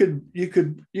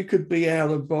be out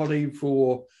of body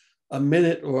for a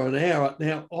minute or an hour.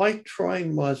 Now, I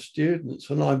train my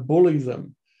students and I bully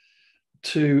them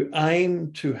to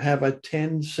aim to have a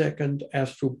 10-second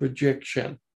astral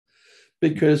projection.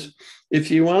 Because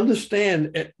if you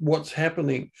understand what's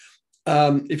happening,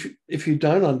 if you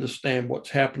don't understand what's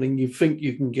happening, you think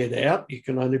you can get out. You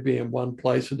can only be in one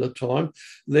place at a time.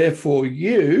 Therefore,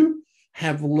 you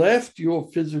have left your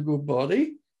physical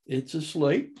body, it's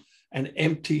asleep, an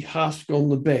empty husk on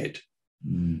the bed.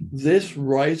 This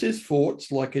raises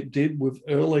thoughts like it did with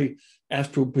early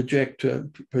astral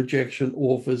projection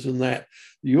authors, and that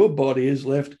your body is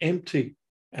left empty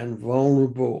and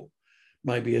vulnerable.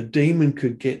 Maybe a demon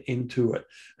could get into it.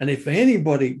 And if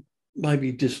anybody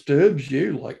maybe disturbs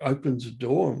you, like opens a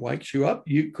door and wakes you up,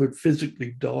 you could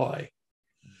physically die.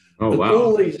 Oh, but wow.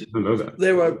 All these, I didn't know that.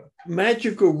 There were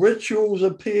magical rituals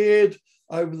appeared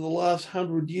over the last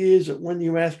 100 years that when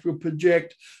you astral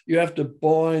project, you have to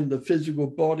bind the physical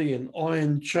body in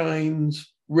iron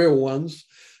chains, real ones,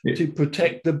 to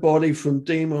protect the body from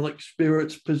demonic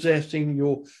spirits possessing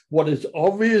your what is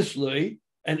obviously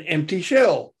an empty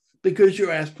shell, because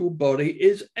your astral body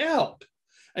is out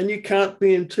and you can't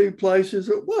be in two places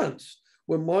at once,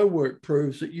 when my work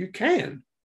proves that you can.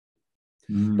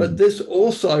 But this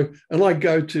also, and I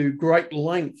go to great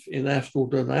length in astral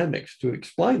dynamics to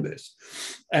explain this,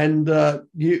 and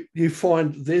you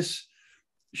find this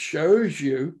shows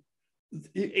you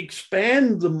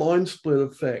expand the mind split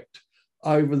effect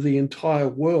over the entire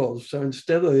world. So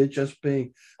instead of it just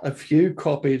being a few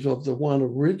copies of the one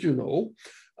original,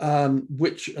 and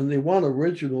the one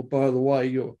original, by the way,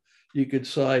 you could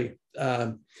say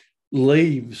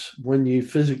leaves when you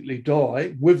physically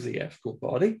die with the astral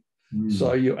body.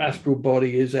 So your astral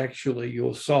body is actually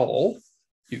your soul,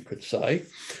 you could say.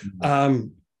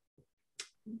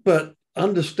 But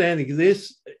understanding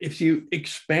this, if you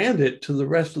expand it to the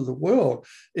rest of the world,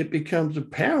 it becomes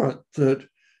apparent that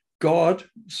God,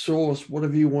 source,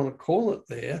 whatever you want to call it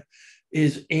there,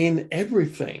 is in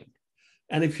everything.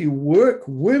 And if you work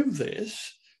with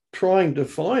this, trying to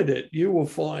find it, you will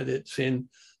find it's in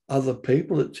other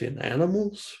people, it's in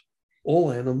animals, all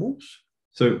animals.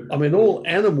 So, I mean, all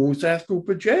animals astral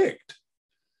project.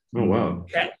 Oh, wow.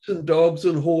 Cats and dogs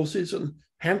and horses and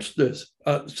hamsters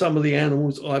are some of the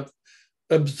animals I've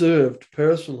observed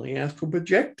personally astral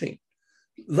projecting.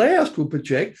 They astral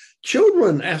project.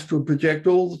 Children astral project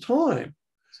all the time.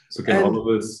 So can all of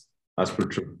us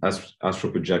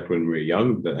astral project when we're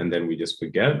young, and then we just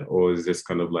forget, or is this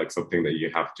kind of like something that you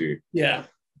have to? Yeah.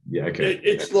 Yeah. Okay.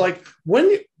 It's like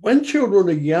when children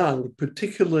are young,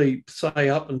 particularly say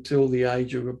up until the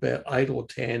age of about 8 or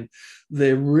 10,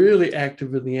 they're really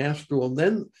active in the astral, and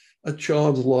then a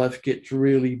child's life gets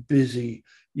really busy.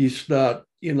 You start,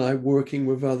 working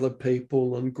with other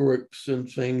people and groups and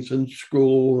things and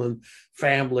school and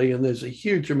family, and there's a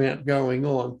huge amount going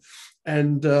on.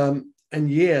 And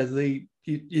yeah, they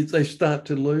start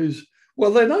to lose.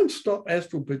 Well, they don't stop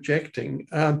astral projecting.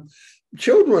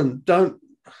 Children don't.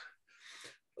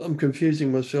 I'm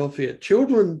confusing myself here.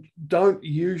 Children don't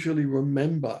usually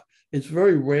remember. It's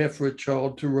very rare for a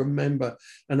child to remember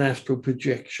an astral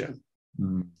projection.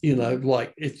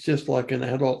 Like it's just like an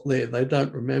adult there. They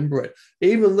don't remember it.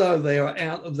 Even though they are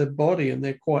out of their body and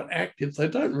they're quite active, they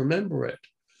don't remember it.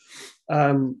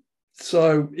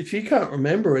 So if you can't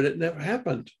remember it, it never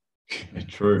happened.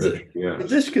 True. Yeah.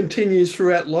 This continues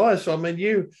throughout life. So, I mean,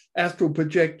 you astral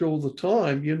project all the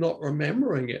time. You're not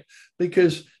remembering it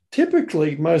because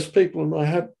typically most people, and I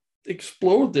have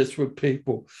explored this with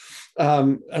people,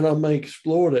 and I may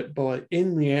explored it by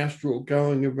in the astral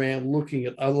going around looking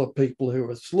at other people who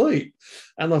are asleep.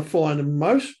 And I find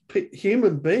most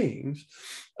human beings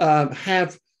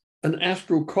have an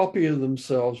astral copy of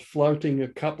themselves floating a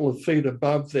couple of feet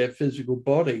above their physical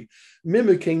body,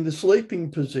 mimicking the sleeping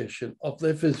position of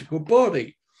their physical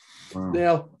body. Wow.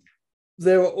 Now,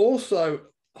 there are also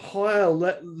higher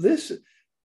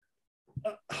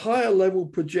level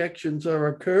projections are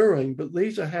occurring, but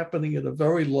these are happening at a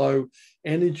very low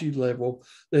energy level.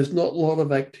 There's not a lot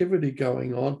of activity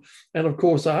going on. And of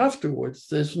course, afterwards,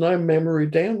 there's no memory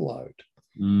download.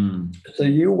 So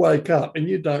you wake up and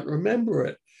you don't remember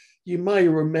it. You may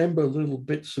remember little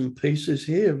bits and pieces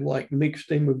here, like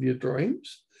mixed in with your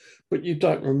dreams, but you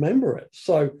don't remember it.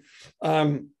 So,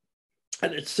 and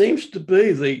it seems to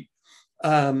be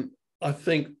I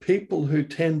think people who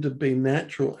tend to be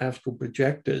natural astral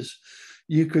projectors,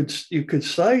 you could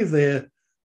say their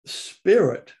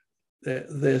spirit,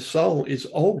 their soul is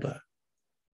older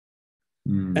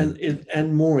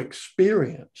and more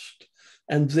experienced.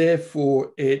 And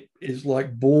therefore, it is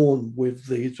like born with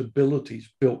these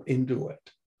abilities built into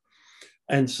it.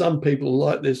 And some people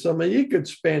like this. I mean,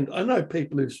 I know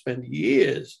people who spend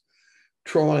years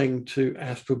trying to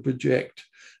astral project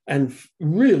and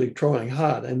really trying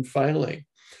hard and failing.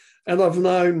 And I've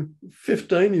known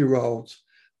 15-year-olds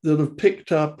that have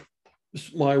picked up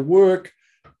my work,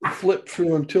 flip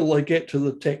through until they get to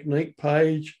the technique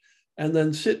page, and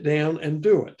then sit down and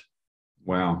do it.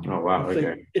 Wow. Oh, wow.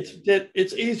 Okay.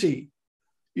 It's easy,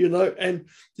 and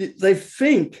they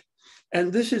think,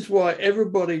 and this is why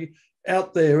everybody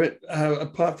out there,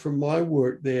 apart from my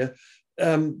work there,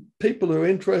 people who are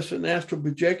interested in astral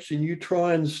projection, you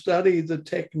try and study the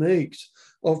techniques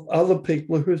of other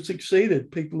people who have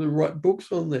succeeded, people who write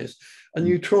books on this, and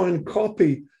you try and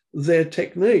copy their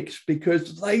techniques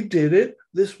because they did it,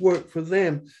 this worked for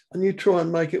them, and you try and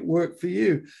make it work for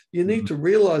you. You need to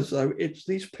realize, though,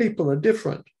 these people are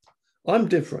different. I'm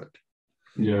different.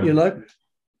 Yeah.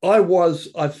 I was,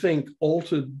 I think,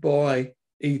 altered by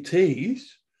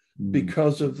ETs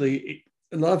because of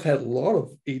and I've had a lot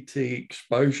of ET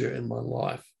exposure in my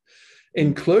life,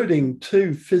 including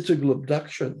 2 physical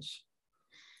abductions.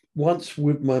 Once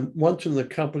in the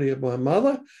company of my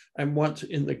mother and once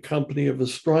in the company of a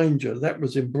stranger. That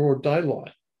was in broad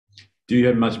daylight. Do you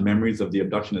have much memories of the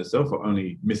abduction itself, or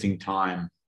only missing time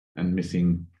and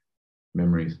missing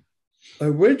memories?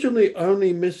 Originally,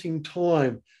 only missing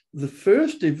time. The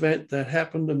first event that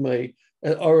happened to me,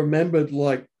 I remembered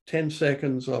like 10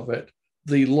 seconds of it.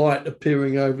 The light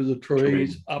appearing over the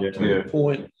trees up to the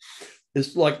point.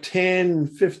 It's like 10,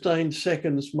 15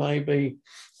 seconds maybe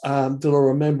that I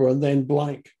remember, and then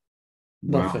blank.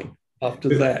 Nothing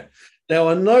after that. Now,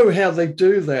 I know how they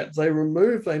do that. They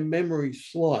remove a memory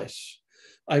slice.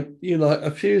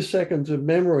 A few seconds of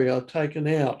memory are taken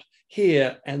out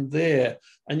here and there,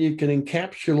 and you can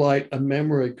encapsulate a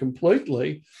memory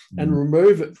completely and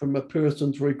remove it from a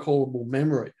person's recallable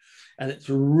memory. And it's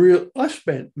I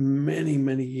spent many,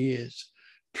 many years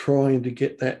trying to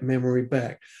get that memory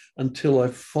back until I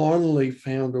finally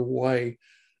found a way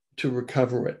to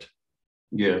recover it.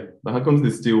 Yeah, but how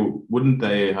comes wouldn't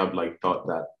they have thought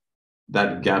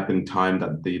that gap in time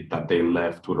that they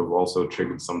left would have also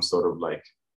triggered some sort of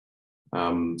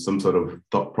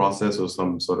thought process or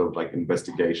some sort of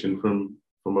investigation from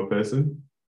a person?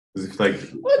 Because if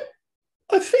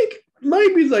I think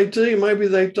maybe they do, maybe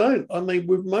they don't. I mean,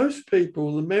 with most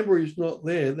people, the memory's not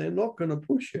there. They're not going to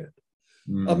push it.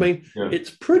 I mean,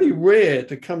 it's pretty rare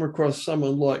to come across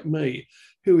someone like me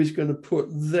who is going to put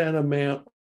that amount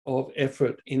of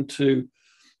effort into,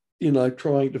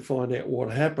 trying to find out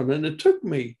what happened. And it took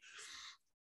me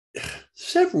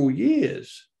several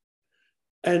years.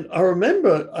 And I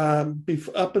remember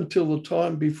up until the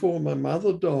time before my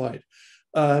mother died,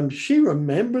 she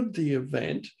remembered the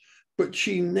event, but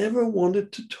she never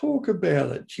wanted to talk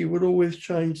about it. She would always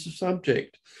change the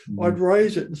subject. I'd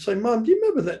raise it and say, Mum, do you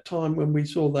remember that time when we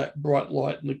saw that bright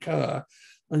light in the car?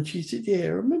 And she said, yeah, I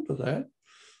remember that.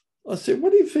 I said,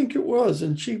 what do you think it was?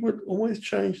 And she would always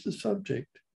change the subject.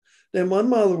 Now, my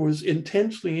mother was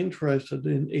intensely interested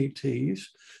in ETs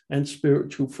and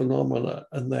spiritual phenomena,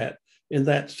 and that in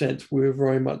that sense, we were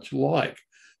very much alike.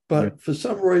 But for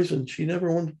some reason, she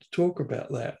never wanted to talk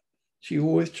about that. She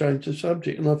always changed the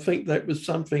subject. And I think that was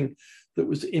something that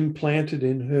was implanted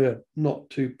in her not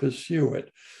to pursue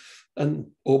it.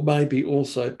 Or maybe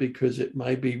also because it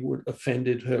maybe would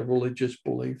offended her religious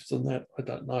beliefs and that, I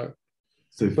don't know.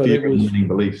 So fear of limiting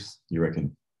beliefs, you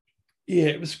reckon? Yeah,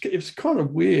 it was kind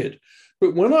of weird.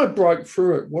 But when I broke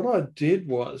through it, what I did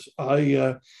was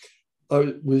I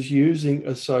was using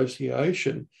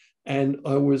association, and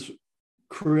I was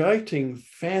creating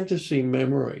fantasy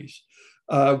memories,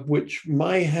 which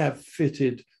may have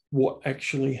fitted what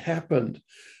actually happened.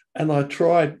 And I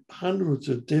tried hundreds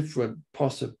of different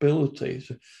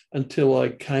possibilities until I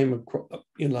came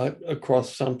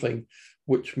across something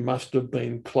which must have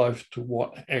been close to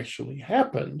what actually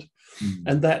happened.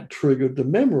 And that triggered the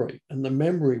memory. And the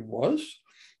memory was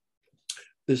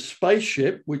this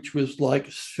spaceship, which was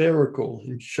like spherical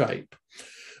in shape,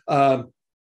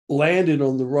 landed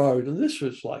on the road. And this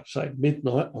was like, say,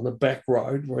 midnight on a back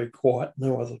road, very quiet,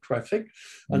 no other traffic.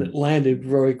 And it landed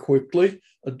very quickly.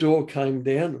 A door came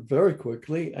down very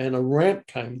quickly and a ramp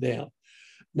came down.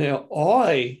 Now,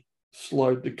 I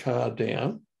slowed the car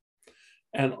down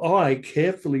and I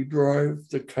carefully drove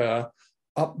the car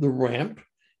up the ramp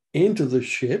into the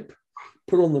ship,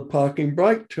 put on the parking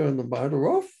brake, turned the motor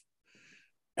off.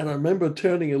 And I remember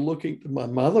turning and looking to my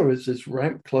mother as this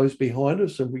ramp closed behind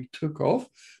us and we took off.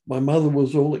 My mother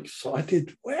was all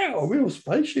excited. Wow, a real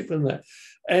spaceship in that.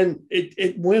 And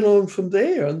it went on from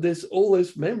there. And there's all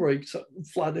this memory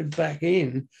flooded back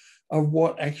in of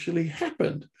what actually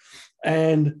happened.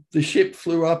 And the ship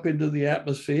flew up into the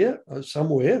atmosphere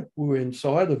somewhere. We were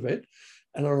inside of it.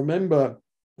 And I remember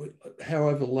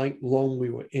however long we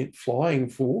were flying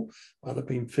for, might have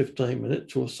been 15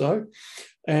 minutes or so.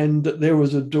 And there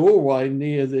was a doorway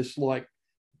near this like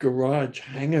garage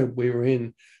hangar we were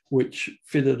in, which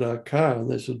fitted our car. And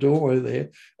there's a doorway there.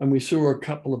 And we saw a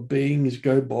couple of beings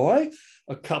go by,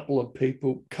 a couple of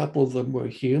people, a couple of them were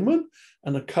human,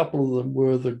 and a couple of them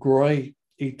were the grey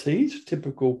ETs,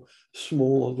 typical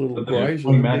smaller little greys.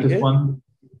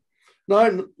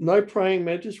 No praying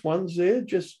mantis ones there,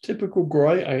 just typical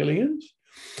grey aliens.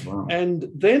 Wow. And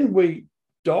then we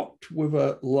docked with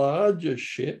a larger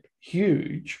ship,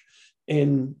 huge,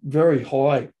 and very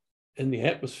high in the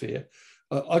atmosphere.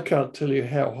 I can't tell you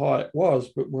how high it was,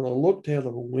 but when I looked out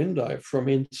of a window from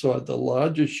inside the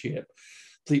larger ship,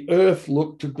 the Earth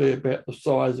looked to be about the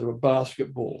size of a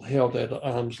basketball held at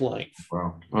arm's length.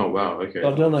 Wow. Oh, wow. Okay.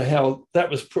 I don't know how that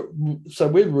was. So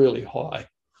we're really high,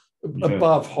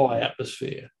 above high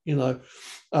atmosphere,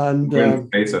 And we're in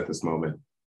space at this moment.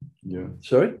 Yeah.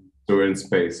 Sorry? So we're in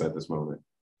space at this moment.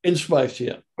 In space,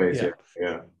 yeah. Space,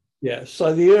 yeah. Yeah.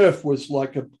 So the Earth was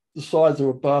like the size of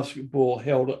a basketball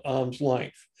held at arm's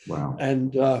length. Wow.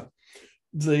 And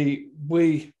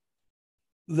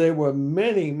there were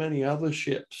many, many other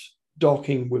ships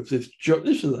docking with this.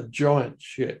 This is a giant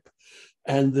ship.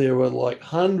 And there were like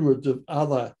hundreds of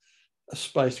other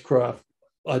spacecraft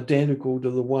identical to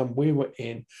the one we were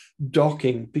in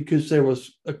docking, because there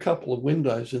was a couple of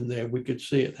windows in there. We could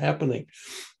see it happening.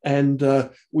 And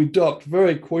we docked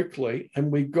very quickly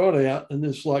and we got out, and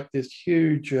there's like this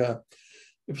huge, it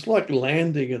was like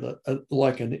landing at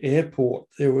like an airport.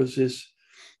 There was this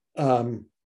very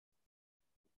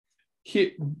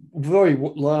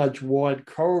large, wide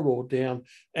corridor down,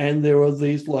 and there were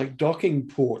these like docking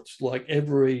ports, like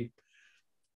every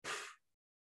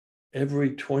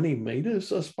 20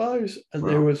 meters, I suppose. And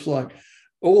there was like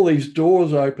all these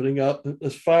doors opening up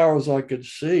as far as I could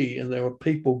see, and there were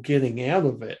people getting out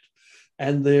of it.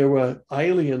 And there were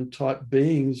alien type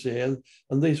beings there,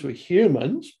 and these were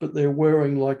humans, but they're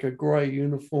wearing like a grey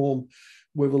uniform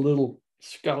with a little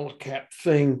skull cap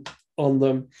thing on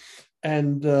them.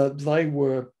 And they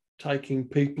were taking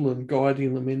people and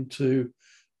guiding them into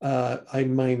a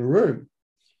main room.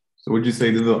 So would you say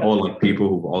these are all like people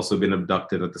who've also been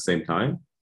abducted at the same time?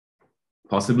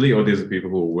 Possibly, or these are people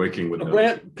who are working with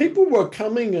them? People were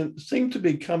coming and seemed to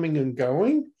be coming and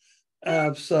going.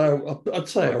 So I'd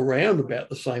say around about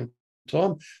the same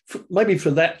time, maybe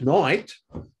for that night.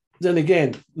 Then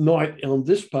again, night on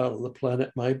this part of the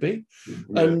planet, maybe.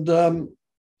 Yeah. And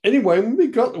anyway, when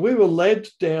we were led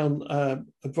down a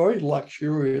very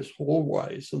luxurious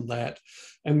hallways and that,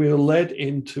 and we were led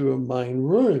into a main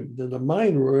room. Then the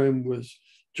main room was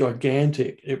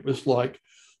gigantic. It was like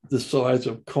the size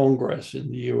of Congress in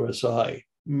the USA,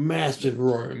 massive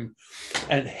room,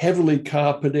 and heavily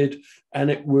carpeted, and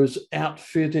it was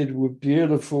outfitted with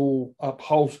beautiful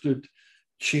upholstered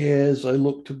chairs. They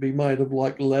looked to be made of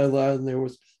like leather, and there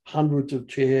was hundreds of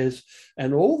chairs,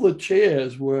 and all the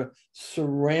chairs were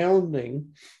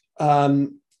surrounding a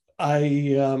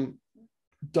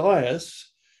dais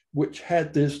which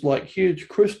had this like huge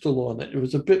crystal on it. It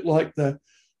was a bit like the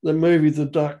movie The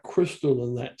Dark Crystal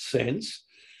in that sense.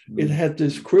 It had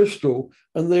this crystal,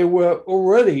 and there were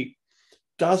already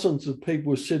dozens of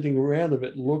people sitting around of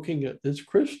it looking at this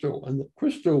crystal, and the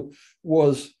crystal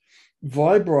was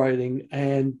vibrating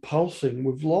and pulsing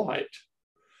with light.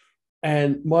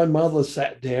 And my mother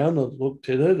sat down and looked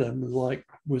at it and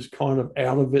was kind of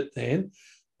out of it then.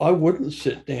 I wouldn't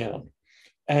sit down.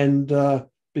 And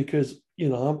because,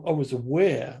 I was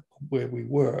aware of where we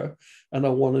were and I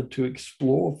wanted to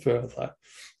explore further.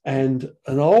 And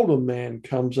an older man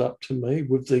comes up to me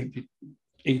with the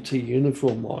ET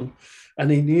uniform on, and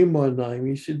he knew my name.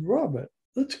 He said, "Robert,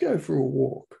 let's go for a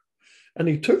walk." And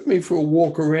he took me for a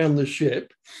walk around the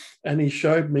ship, and he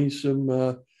showed me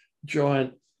some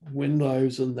giant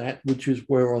windows and that, which is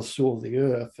where I saw the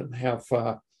Earth and how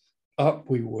far up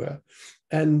we were,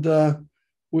 and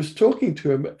was talking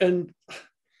to him. And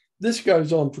this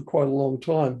goes on for quite a long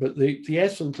time, but the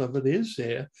essence of it is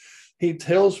there. He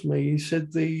tells me, he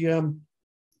said,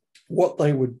 what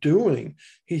they were doing,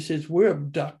 he says, we're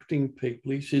abducting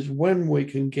people. He says, when we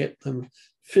can get them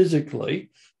physically,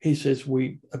 he says,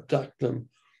 we abduct them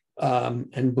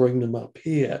and bring them up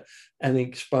here and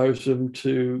expose them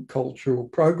to cultural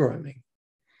programming.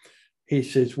 He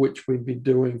says, which we've been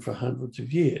doing for hundreds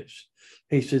of years.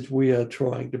 He says, we are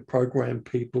trying to program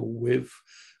people with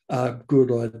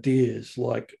good ideas,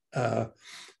 like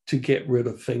to get rid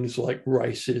of things like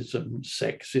racism,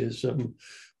 sexism,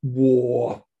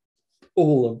 war,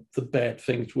 all of the bad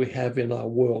things we have in our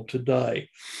world today.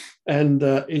 And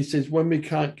he says, when we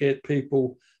can't get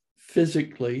people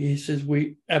physically, he says,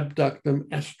 we abduct them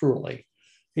astrally.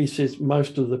 He says,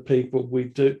 most of the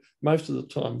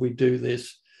time we do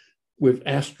this with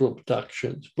astral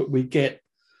abductions, but we get,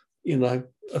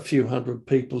 a few hundred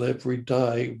people every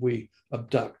day we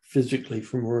abduct physically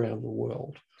from around the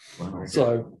world. Wow.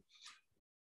 So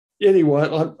anyway,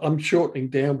 I'm shortening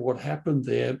down what happened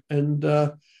there. And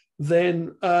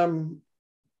then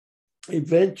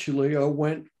eventually I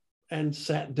went and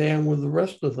sat down with the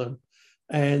rest of them.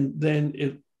 And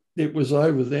then it was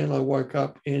over. Then I woke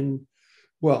up I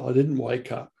didn't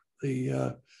wake up.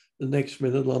 The next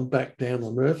minute I'm back down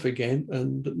on Earth again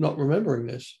and not remembering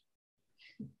this.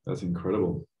 That's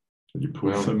incredible. You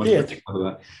pulled so much out of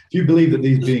that. Do you believe that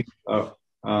these beings are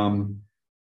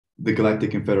the Galactic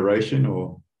Confederation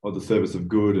or the service of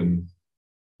good and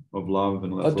of love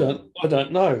and all that? I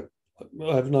don't know.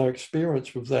 I have no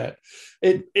experience with that.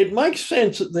 It makes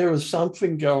sense that there is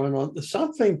something going on. There's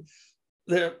something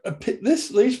there.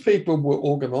 These people were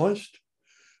organized,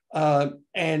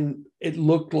 and it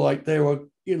looked like they were,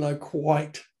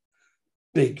 quite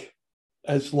big,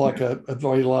 as like a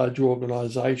very large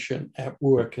organization at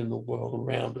work in the world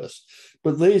around us.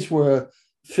 But these were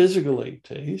physical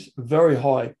ETs, very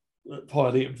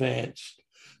highly advanced,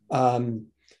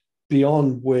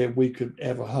 beyond where we could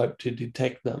ever hope to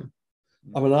detect them.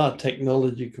 I mean, our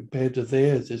technology compared to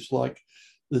theirs is like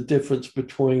the difference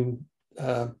between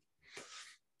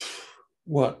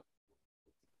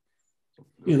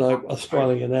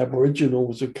Australian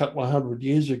Aboriginals a couple of hundred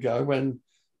years ago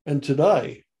and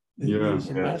today. There's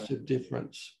a massive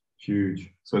difference.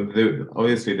 Huge. So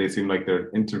obviously they seem like they're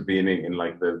intervening in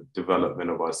like the development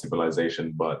of our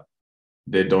civilization, but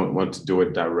they don't want to do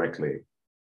it directly.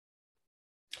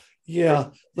 Yeah,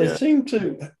 they seem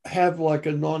to have like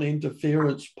a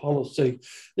non-interference policy.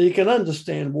 You can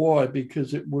understand why,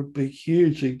 because it would be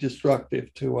hugely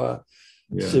destructive to our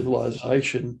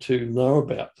civilization to know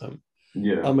about them.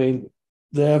 Yeah. I mean,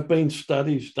 there have been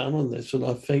studies done on this, and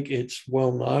I think it's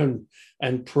well known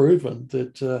and proven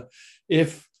that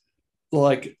if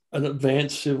like an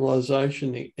advanced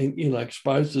civilization,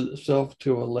 exposes itself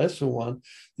to a lesser one,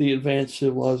 the advanced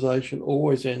civilization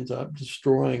always ends up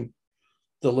destroying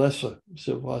the lesser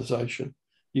civilization.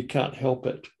 You can't help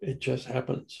it. It just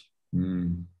happens.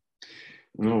 Mm.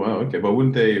 Oh, wow. Okay. But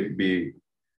wouldn't they be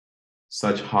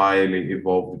such highly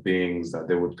evolved beings that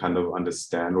they would kind of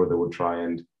understand, or they would try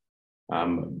and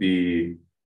be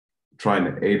trying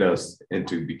to aid us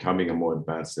into becoming a more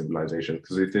advanced civilization?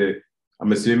 Because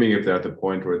I'm assuming if they're at the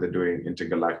point where they're doing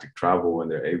intergalactic travel and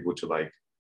they're able to like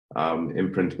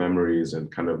imprint memories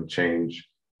and kind of change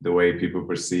the way people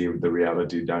perceive the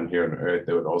reality down here on Earth,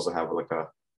 they would also have like a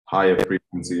higher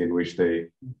frequency in which they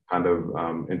kind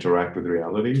of interact with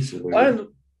reality. So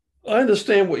I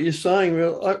understand what you're saying.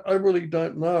 Well, I really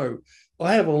don't know.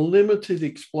 I have a limited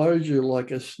exposure,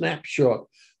 like a snapshot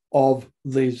of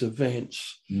these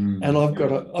events, and I've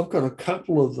got a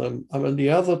couple of them. I mean,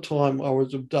 the other time I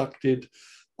was abducted,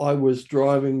 I was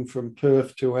driving from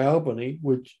Perth to Albany,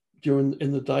 which in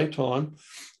the daytime,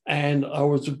 and I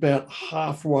was about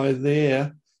halfway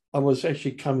there. I was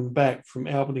actually coming back from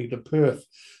Albany to Perth.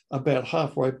 About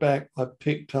halfway back, I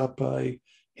picked up a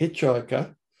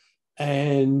hitchhiker,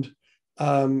 and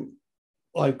I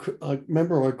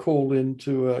remember I called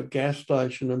into a gas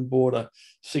station and bought a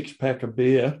 6-pack of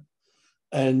beer,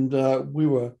 and we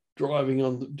were driving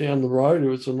down the road. It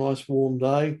was a nice warm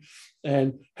day,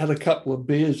 and had a couple of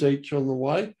beers each on the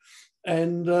way.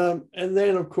 And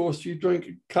then, of course, you drink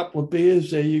a couple of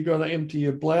beers there, you got to empty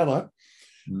your bladder.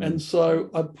 And so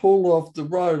I pulled off the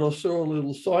road. I saw a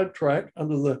little sidetrack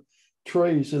under the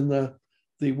trees in the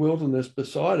wilderness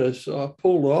beside us. So I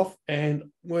pulled off and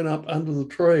went up under the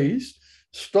trees,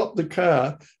 stopped the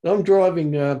car. And I'm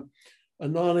driving a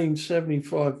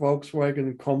 1975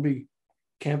 Volkswagen Combi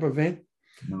camper van.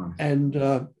 Nice.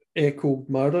 And air-cooled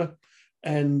motor.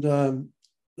 And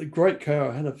the great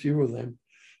car, I had a few of them.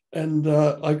 And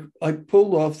I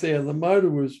pulled off there. The motor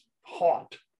was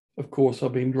hot. Of course,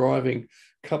 I've been driving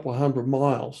a couple of 100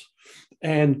 miles.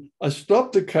 And I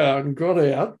stopped the car and got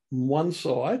out on one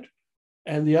side,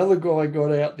 and the other guy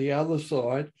got out the other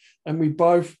side, and we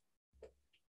both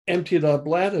emptied our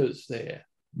bladders there.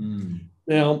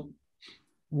 Now,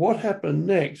 what happened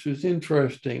next was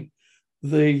interesting.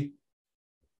 I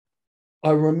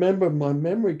remember my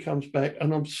memory comes back,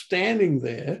 and I'm standing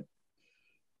there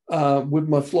with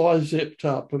my fly zipped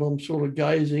up, and I'm sort of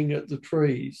gazing at the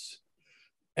trees,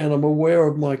 and I'm aware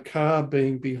of my car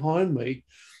being behind me.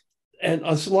 And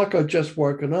it's like I'd just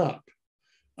woken up.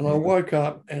 And I woke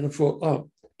up and I thought, oh,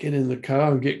 get in the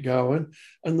car and get going.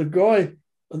 And the guy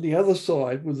on the other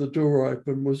side with the door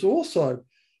open was also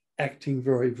acting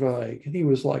very vague. And he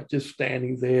was like just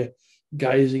standing there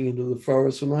gazing into the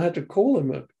forest. And I had to call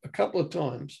him a couple of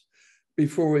times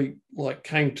before he like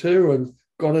came to and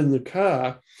got in the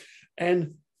car.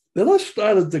 And then I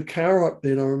started the car up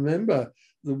then. I remember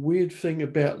the weird thing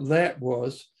about that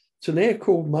was it's an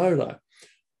air-cooled motor.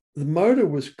 The motor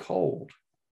was cold.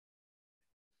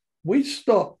 We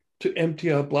stopped to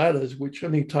empty our bladders, which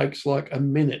only takes like a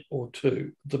minute or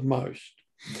two, the most,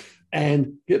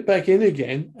 and get back in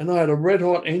again. And I had a red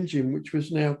hot engine, which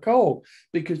was now cold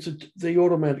because the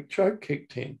automatic choke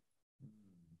kicked in.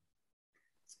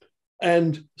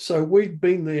 And so we'd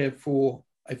been there for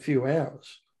a few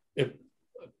hours,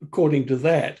 according to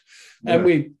that. Yeah. And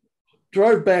we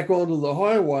drove back onto the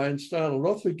highway and started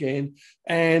off again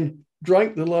and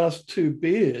drank the last 2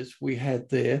 beers we had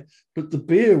there, but the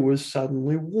beer was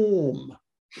suddenly warm.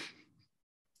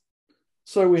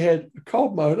 So we had a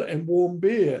cold motor and warm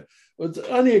beer. It was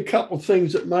only a couple of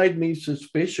things that made me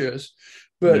suspicious,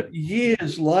 but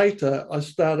years later, I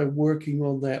started working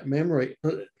on that memory,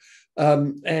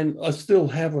 and I still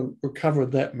haven't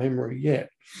recovered that memory yet.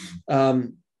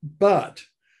 But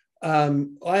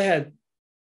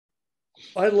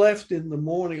I left in the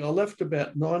morning. I left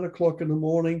about 9 o'clock in the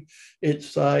morning.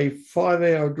 It's a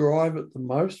 5-hour drive at the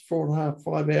most, 4.5,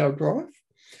 5-hour drive.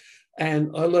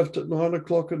 And I left at 9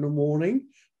 o'clock in the morning,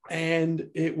 and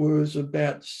it was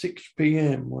about 6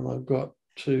 p.m. when I got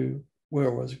to where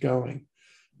I was going.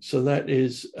 So that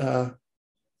is 9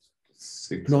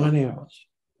 hours.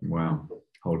 Wow,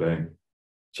 whole day.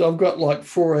 So I've got like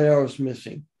 4 hours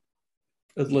missing,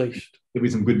 at least. There'll be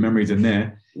some good memories in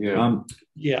there. Yeah.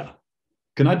 Yeah.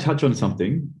 Can I touch on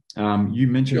something? You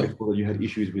mentioned before that you had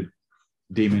issues with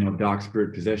demon or dark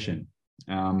spirit possession.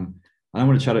 I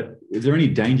want to chat it. Is there any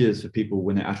dangers for people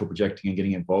when they're astral projecting and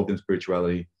getting involved in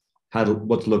spirituality?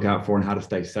 What to look out for and how to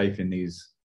stay safe in these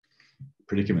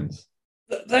predicaments?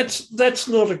 That's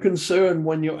not a concern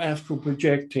when you're astral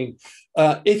projecting.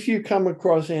 If you come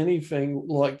across anything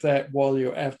like that while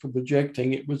you're astral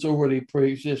projecting, it was already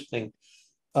pre-existing.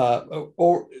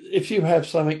 Or if you have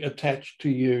something attached to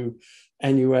you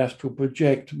and you astral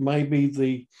project, maybe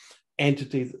the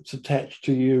entity that's attached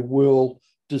to you will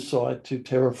decide to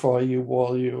terrify you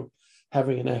while you're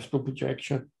having an astral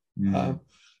projection.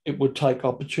 It would take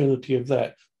opportunity of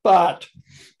that. But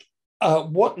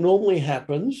what normally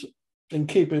happens, and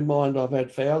keep in mind I've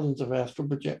had thousands of astral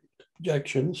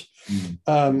projections,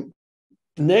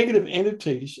 negative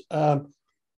entities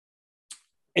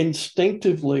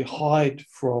instinctively hide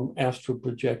from astral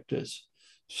projectors.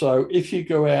 So if you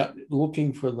go out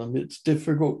looking for them, it's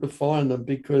difficult to find them,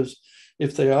 because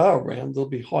if they are around, they'll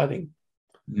be hiding.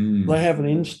 They have an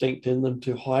instinct in them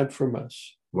to hide from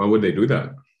us. Why would they do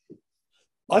that?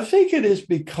 I think it is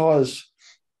because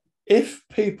if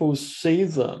people see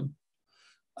them,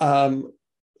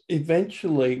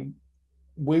 eventually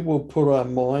we will put our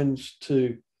minds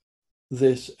to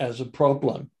this as a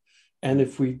problem. And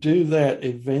if we do that,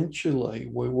 eventually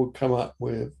we will come up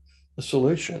with a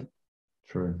solution.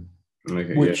 True.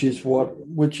 Okay, which is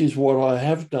what I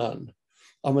have done.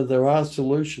 I mean, there are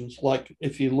solutions. Like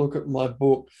if you look at my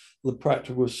book, The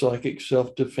Practical Psychic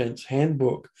Self-Defense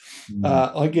Handbook,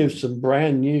 I give some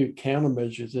brand new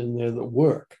countermeasures in there that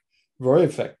work, very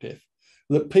effective,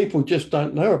 that people just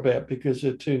don't know about because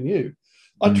they're too new.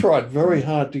 I tried very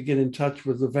hard to get in touch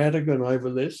with the Vatican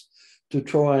over this to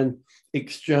try and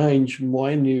exchange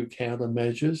my new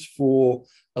countermeasures for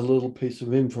a little piece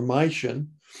of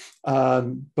information,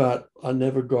 but I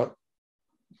never got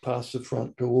past the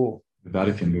front door. The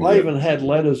Vatican. I even had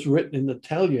letters written in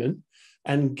Italian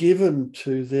and given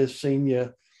to their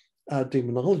senior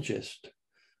demonologist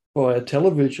by a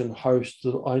television host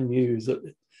that I knew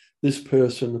that this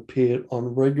person appeared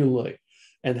on regularly,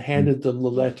 and handed them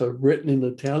the letter written in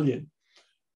Italian,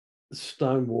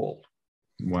 stonewalled.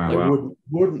 Wow. They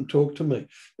wouldn't talk to me.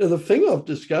 Now, the thing I've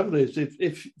discovered is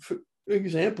if, for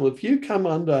example, if you come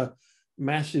under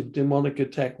massive demonic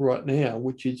attack right now,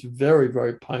 which is very,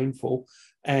 very painful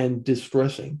and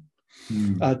distressing,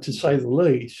 to say the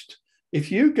least,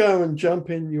 if you go and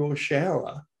jump in your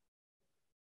shower,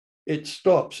 it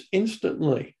stops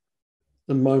instantly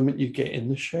the moment you get in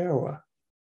the shower.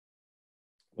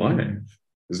 Why?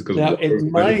 Is it because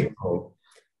now,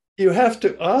 you have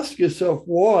to ask yourself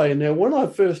why. Now, when I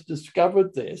first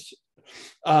discovered this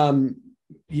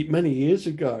many years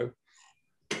ago,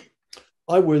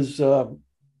 I was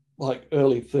like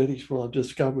early 30s when I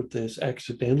discovered this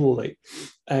accidentally.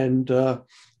 And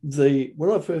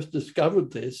when I first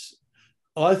discovered this,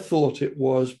 I thought it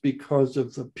was because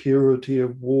of the purity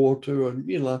of water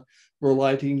and,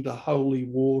 relating to holy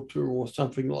water or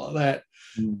something like that.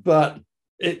 But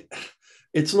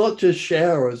it's not just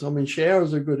showers. I mean,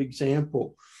 showers are a good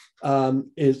example.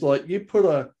 Is like you put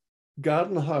a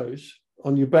garden hose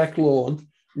on your back lawn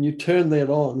and you turn that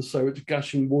on so it's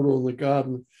gushing water on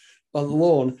the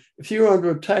lawn. If you're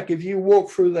under attack, if you walk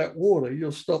through that water,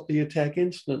 you'll stop the attack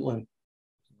instantly.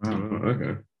 Oh,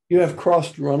 okay. You have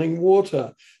crossed running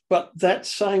water. But that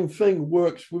same thing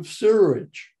works with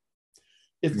sewerage.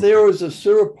 If there is a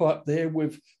sewer pipe there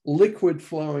with liquid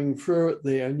flowing through it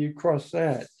there and you cross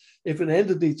that, if an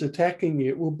entity's attacking you,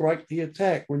 it will break the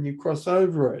attack when you cross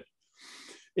over it.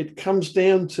 It comes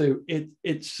down to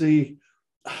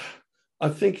I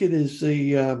think it is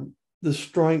the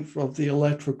strength of the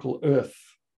electrical earth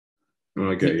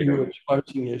that you're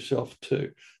exposing yourself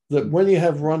to. That when you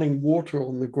have running water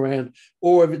on the ground,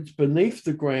 or if it's beneath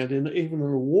the ground, even in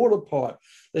a water pipe,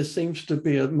 there seems to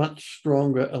be a much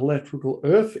stronger electrical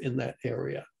earth in that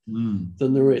area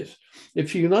than there is.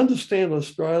 If you can understand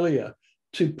Australia,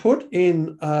 to put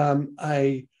in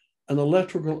an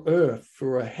electrical earth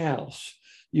for a house,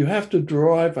 you have to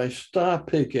drive a star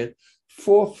picket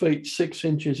 4 feet 6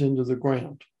 inches into the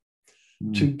ground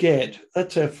to get,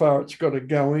 that's how far it's got to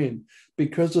go in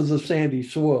because of the sandy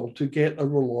soil, to get a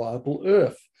reliable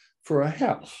earth for a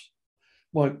house.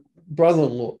 My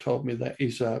brother-in-law told me that.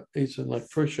 He's an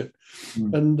electrician.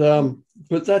 And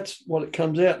but that's what it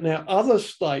comes out. Now, other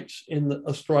states in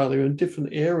Australia, in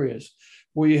different areas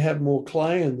where you have more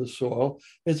clay in the soil,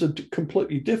 is a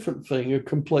completely different thing, a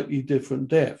completely different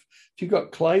depth. If you've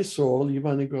got clay soil, you've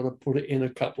only got to put it in a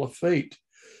couple of feet.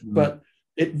 But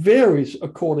it varies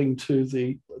according to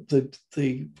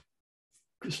the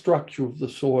structure of the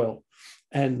soil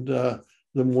and the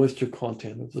moisture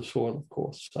content of the soil, of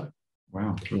course. So,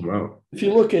 wow. Oh, wow. If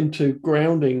you look into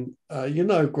grounding,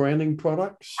 grounding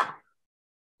products,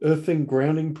 earthing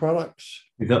grounding products.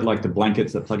 Is that like the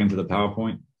blankets that plug into the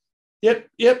PowerPoint? Yep.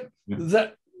 Yeah.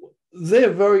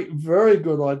 They're very, very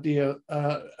good idea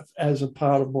as a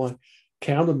part of my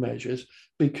countermeasures,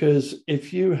 because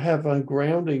if you have a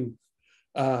grounding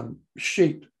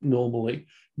sheet normally,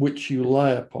 which you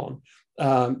lay upon,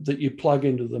 that you plug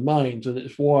into the mains and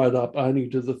it's wired up only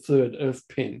to the third earth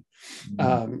pin,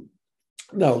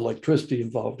 no electricity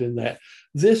involved in that.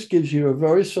 This gives you a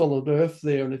very solid earth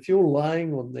there. And if you're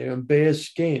laying on there and bare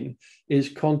skin is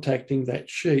contacting that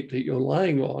sheet that you're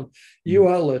laying on, you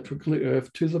are electrically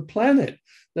earthed to the planet.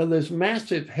 Now, there's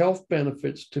massive health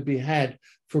benefits to be had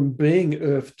from being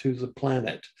earthed to the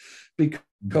planet,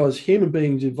 because human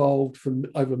beings evolved from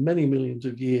over many millions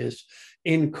of years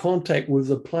in contact with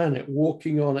the planet,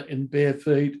 walking on it in bare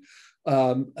feet,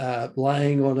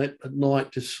 laying on it at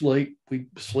night to sleep. We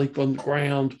sleep on the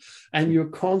ground, and you're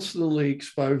constantly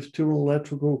exposed to an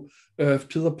electrical earth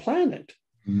to the planet.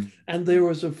 And there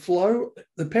was a flow,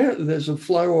 apparently there's a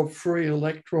flow of free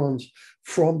electrons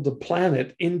from the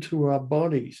planet into our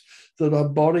bodies that our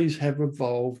bodies have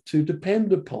evolved to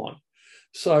depend upon.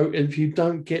 So if you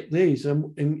don't get these,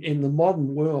 in the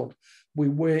modern world, we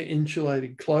wear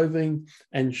insulated clothing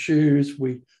and shoes,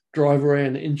 we drive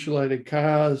around insulated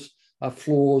cars, our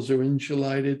floors are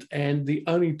insulated, and the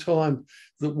only time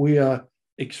that we are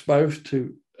exposed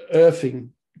to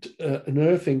an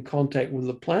earthing contact with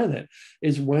the planet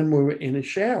is when we're in a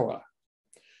shower.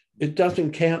 It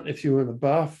doesn't count if you're in a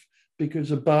bath, because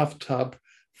a bathtub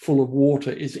full of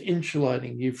water is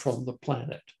insulating you from the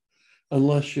planet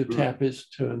unless your tap is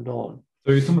turned on.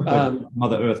 So it's almost like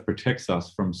Mother Earth protects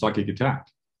us from psychic attack.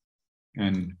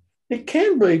 And it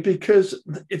can be, because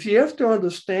if you have to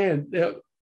understand,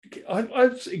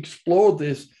 I've explored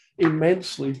this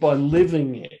immensely by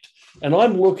living it. And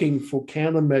I'm looking for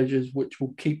countermeasures which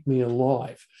will keep me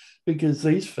alive, because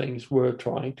these things were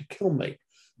trying to kill me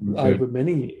over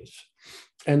many years.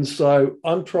 And so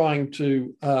I'm trying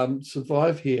to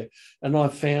survive here. And I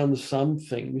found some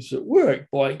things that work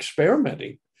by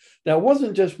experimenting. Now, it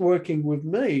wasn't just working with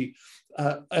me.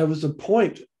 There was a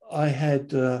point I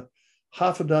had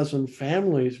half a dozen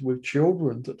families with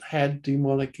children that had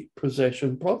demonic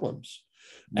possession problems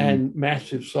and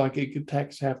massive psychic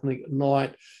attacks happening at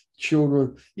night.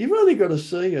 Children, you've only got to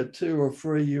see a 2 or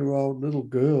 3 year old little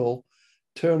girl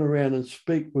turn around and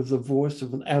speak with the voice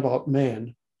of an adult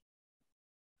man,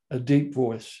 a deep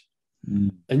voice,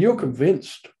 and you're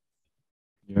convinced.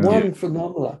 One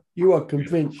phenomena, you are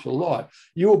convinced for life.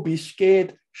 You will be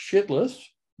scared shitless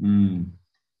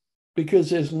because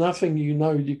there's nothing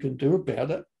you can do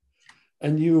about it.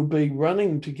 And you will be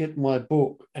running to get my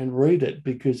book and read it,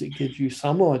 because it gives you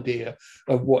some idea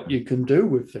of what you can do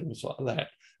with things like that.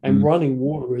 And running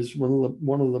water is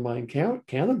one of the main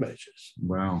countermeasures.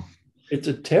 Wow. It's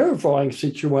a terrifying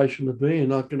situation to be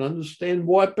in. I can understand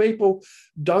why people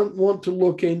don't want to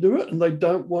look into it, and they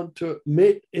don't want to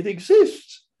admit it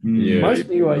exists. Most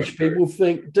New Age people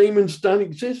think demons don't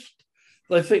exist.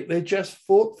 They think they're just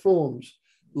thought forms,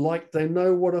 like they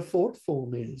know what a thought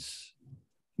form is.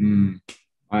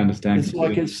 I understand. It's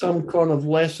like it's some kind of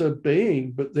lesser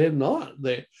being, but they're not.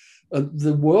 They're,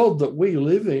 the world that we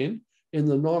live in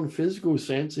the non-physical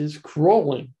sense, is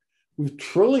crawling with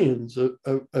trillions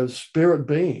of spirit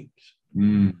beings.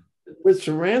 We're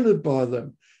surrounded by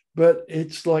them. But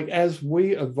it's like, as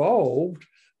we evolved,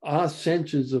 our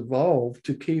senses evolved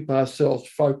to keep ourselves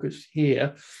focused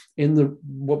here in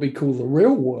what we call the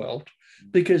real world,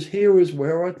 because here is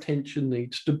where our attention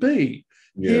needs to be.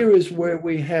 Here is where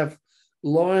we have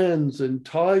lions and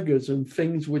tigers and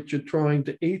things which are trying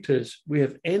to eat us. We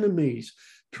have enemies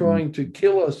trying to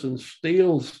kill us and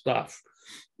steal stuff.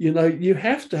 You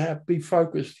have to be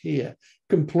focused here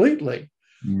completely.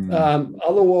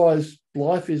 Otherwise,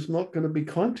 life is not going to be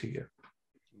kind to you.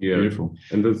 Yeah. Beautiful.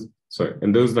 And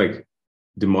those like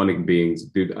demonic beings,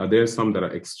 are there some that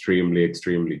are extremely,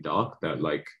 extremely dark that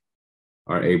like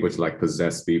are able to like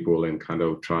possess people and kind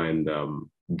of try and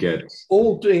get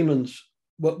all demons?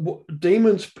 What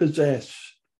demons possess,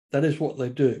 that is what they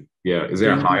do. Yeah. Is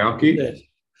there a hierarchy? Possess.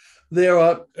 There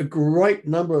are a great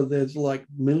number. There's like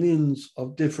millions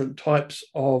of different types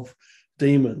of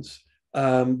demons.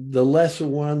 The lesser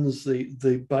ones,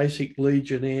 the basic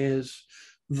legionnaires,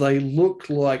 they look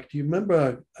like, do you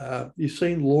remember, you've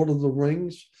seen Lord of the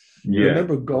Rings? Yeah.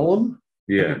 Remember Gollum?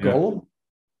 Yeah. Gollum?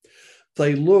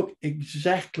 They look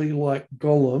exactly like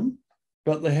Gollum,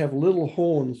 but they have little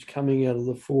horns coming out of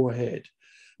the forehead.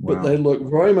 But they look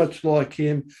very much like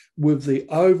him, with the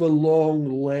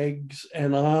overlong legs,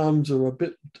 and arms are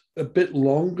a bit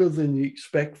longer than you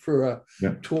expect for a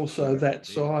torso that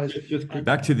size. Just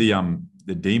back to the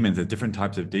demons, the different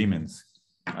types of demons.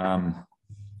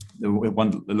 The one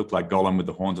that looked like Gollum with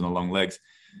the horns and the long legs.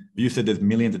 You said there's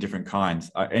millions of different kinds.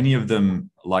 Are any of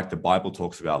them like the Bible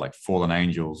talks about, like fallen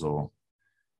angels or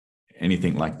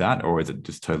anything like that, or is it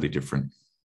just totally different?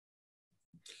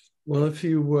 Well, if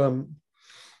you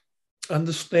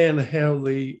understand how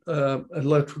the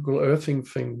electrical earthing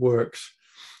thing works,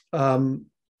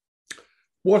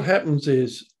 what happens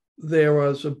is there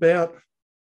was about,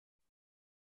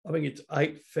 I think it's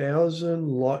 8,000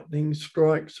 lightning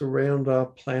strikes around our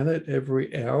planet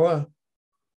every hour.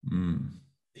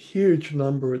 Huge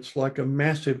number. It's like a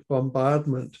massive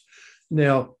bombardment.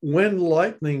 Now, when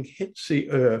lightning hits the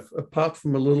Earth, apart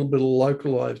from a little bit of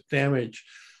localized damage,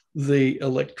 the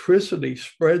electricity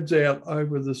spreads out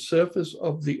over the surface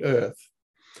of the Earth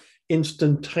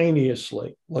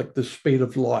instantaneously, like the speed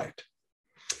of light.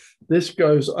 This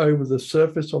goes over the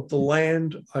surface of the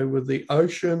land, over the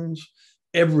oceans,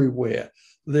 everywhere.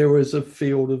 There is a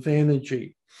field of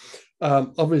energy.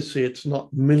 Obviously, it's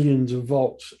not millions of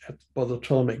volts by the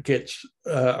time it gets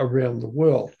around the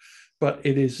world, but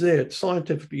it is there. It's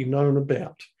scientifically known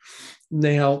about.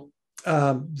 Now,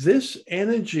 this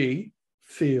energy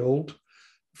field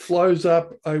flows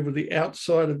up over the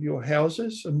outside of your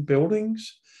houses and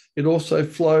buildings. It also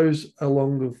flows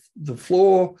along the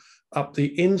floor, up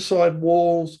the inside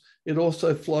walls. It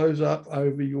also flows up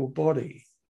over your body.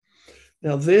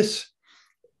 Now, this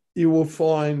you will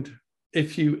find,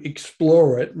 if you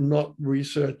explore it, not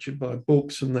research it by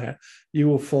books and that, you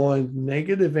will find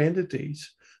negative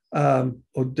entities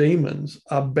or demons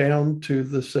are bound to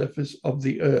the surface of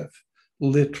the Earth,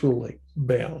 literally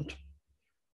bound.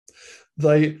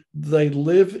 They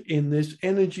live in this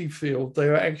energy field. They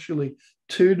are actually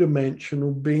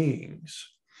two-dimensional beings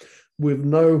with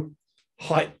no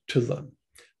height to them.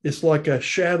 It's like a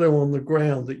shadow on the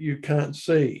ground that you can't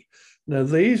see. Now,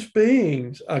 these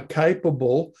beings are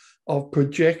capable of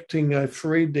projecting a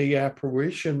 3D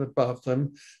apparition above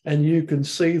them, and you can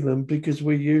see them because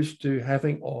we're used to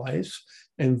having eyes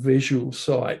and visual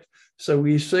sight. So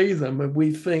we see them and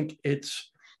we think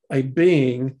it's a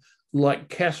being like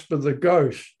Casper the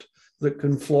Ghost that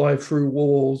can fly through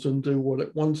walls and do what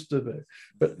it wants to do.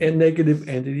 But negative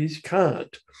entities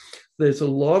can't. There's a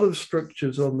lot of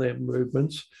strictures on their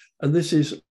movements, and this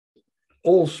is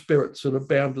all spirits that are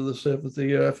bound to the surface of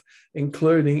the Earth,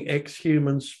 including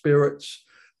ex-human spirits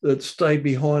that stay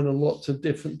behind in lots of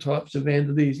different types of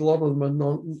entities. A lot of them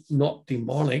are not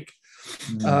demonic,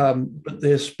 but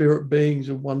they're spirit beings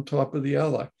of one type or the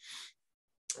other.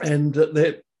 And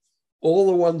that all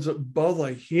the ones that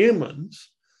bother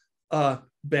humans are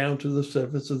bound to the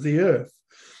surface of the Earth.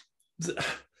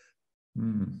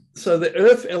 So the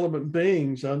Earth element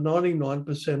beings are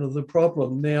 99% of the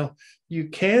problem. Now, you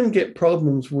can get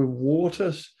problems with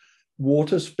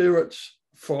water spirits,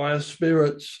 fire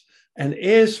spirits, and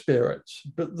air spirits,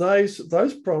 but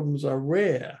those problems are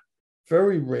rare,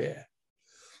 very rare.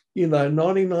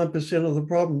 99% of the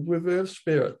problems with Earth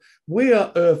spirit. We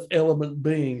are Earth element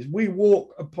beings. We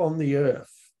walk upon the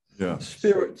Earth. Yeah.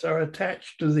 Spirits are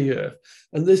attached to the Earth.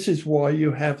 And this is why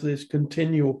you have this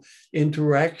continual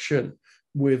interaction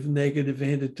with negative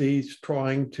entities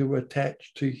trying to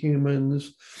attach to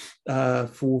humans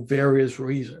for various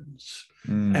reasons.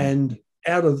 And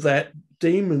out of that,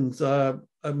 demons are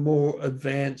a more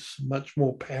advanced, much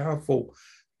more powerful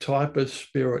type of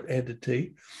spirit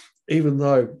entity, even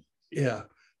though,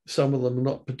 some of them are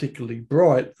not particularly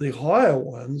bright. The higher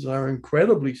ones are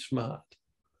incredibly smart.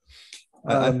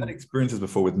 I've had experiences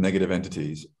before with negative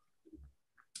entities.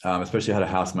 Especially I had a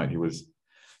housemate who was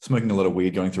smoking a lot of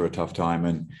weed, going through a tough time.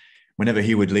 And whenever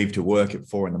he would leave to work at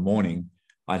 4 a.m,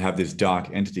 I'd have this dark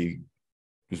entity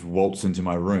just waltz into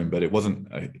my room, but it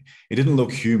didn't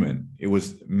look human. It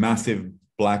was massive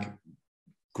black,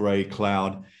 gray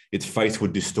cloud. Its face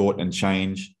would distort and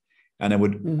change. And I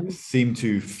would seem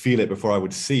to feel it before I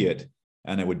would see it.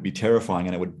 And it would be terrifying.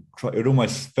 And it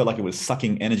almost felt like it was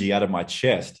sucking energy out of my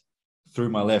chest through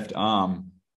my left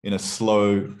arm in a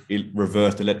slow,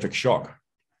 reversed electric shock.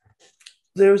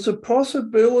 There's a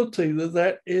possibility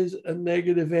that is a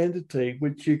negative entity,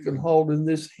 which you can hold in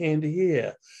this hand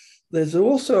here. There's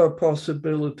also a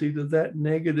possibility that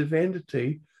negative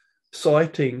entity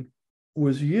sighting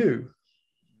was you,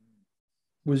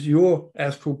 was your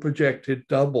astral projected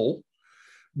double,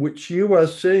 which you are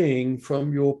seeing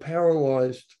from your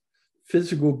paralyzed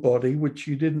physical body, which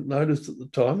you didn't notice at the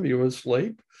time, you were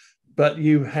asleep, but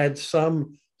you had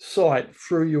some sight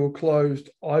through your closed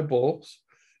eyeballs,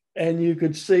 and you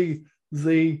could see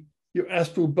your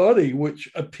astral body,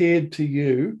 which appeared to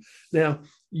you. Now,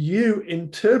 you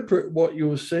interpret what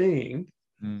you're seeing.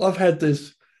 I've had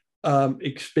this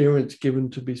experience given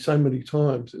to me so many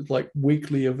times. It's like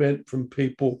weekly event from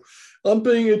people. I'm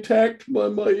being attacked by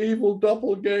my evil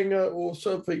doppelganger or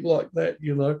something like that,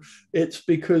 It's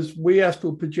because we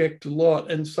astral project a lot,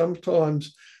 and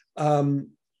sometimes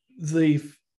the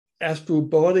astral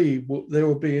body, there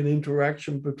will be an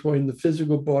interaction between the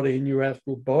physical body and your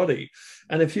astral body.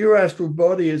 And if your astral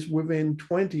body is within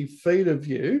 20 feet of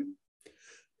you,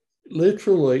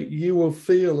 literally, you will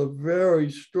feel a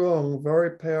very strong,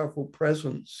 very powerful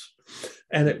presence,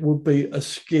 and it will be a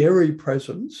scary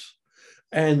presence.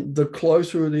 And the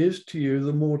closer it is to you,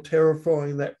 the more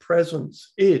terrifying that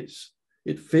presence is.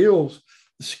 It feels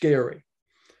scary.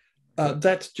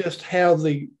 That's just how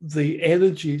the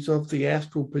energies of the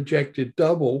astral projected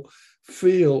double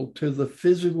feel to the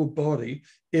physical body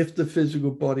if the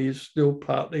physical body is still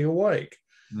partly awake.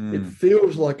 It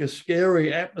feels like a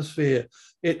scary atmosphere.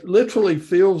 It literally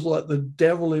feels like the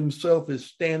devil himself is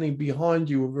standing behind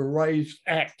you with a raised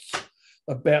axe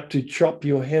about to chop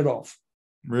your head off.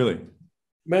 Really?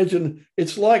 Imagine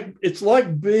it's like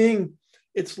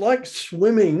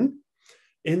swimming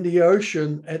in the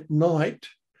ocean at night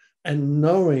and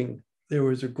knowing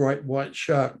there is a great white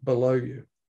shark below you.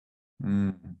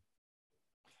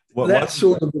 That's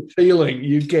sort of the feeling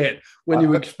you get when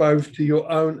you're exposed to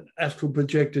your own astral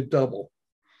projected double.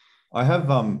 I have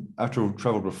astral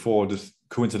traveled before, just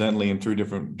coincidentally and through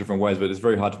different ways, but it's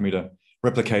very hard for me to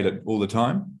replicate it all the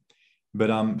time. But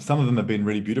some of them have been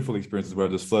really beautiful experiences where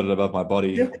I've just floated above my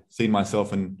body, seen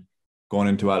myself and gone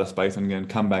into outer space and then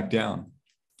come back down.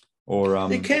 Or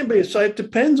it can be. So it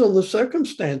depends on the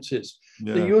circumstances.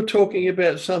 Yeah. So you're talking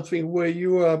about something where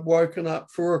you are woken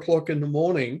up 4 o'clock in the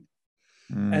morning.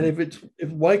 And if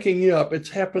waking you up, it's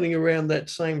happening around that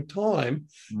same time.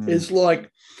 It's like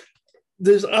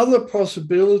there's other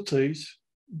possibilities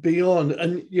beyond,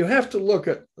 and you have to look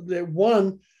at that.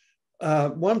 One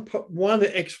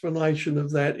explanation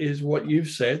of that is what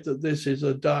you've said, that this is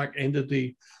a dark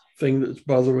entity thing that's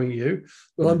bothering you.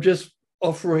 But I'm just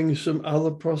offering some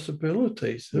other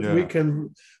possibilities that we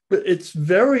can. But it's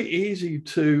very easy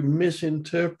to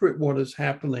misinterpret what is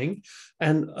happening.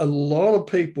 And a lot of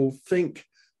people think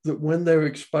that when they're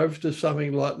exposed to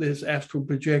something like this astral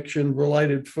projection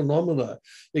related phenomena,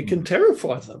 it can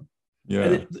terrify them. Yeah.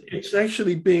 And it's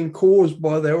actually being caused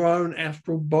by their own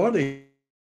astral body.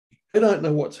 They don't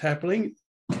know what's happening.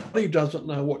 The body doesn't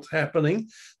know what's happening.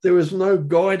 There is no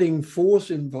guiding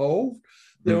force involved.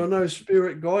 There are no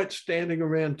spirit guides standing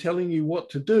around telling you what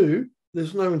to do.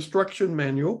 There's no instruction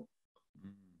manual.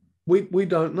 We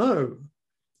don't know.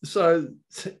 So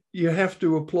you have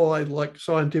to apply like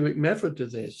scientific method to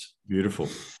this. Beautiful.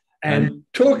 And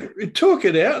talk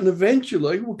it out, and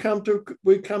eventually we come to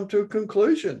a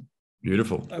conclusion.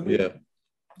 Beautiful. I mean,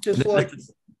 just like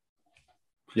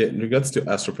in regards to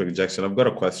astral projection, I've got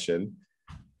a question.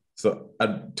 So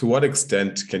to what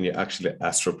extent can you actually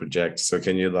astral project? So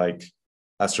can you like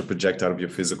astral project out of your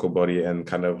physical body and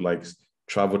kind of like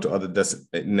travel to other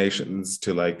destinations,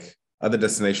 to like other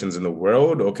destinations in the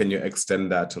world, or can you extend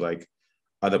that to like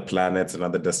other planets and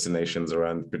other destinations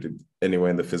around anywhere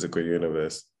in the physical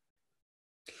universe?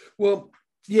 Well,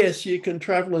 yes, you can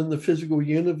travel in the physical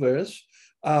universe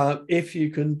if you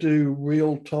can do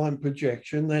real-time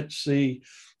projection. That's the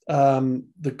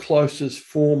closest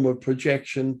form of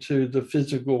projection to the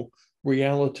physical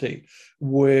reality,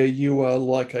 where you are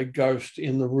like a ghost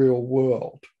in the real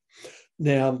world.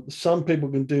 Now, some people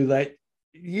can do that,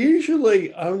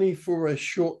 usually only for a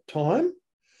short time.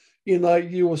 You know,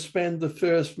 you will spend the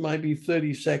first maybe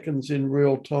 30 seconds in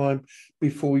real time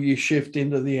before you shift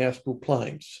into the astral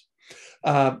planes.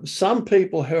 Some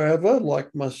people, however,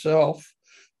 like myself,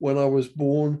 when I was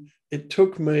born, it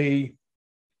took me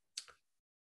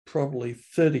probably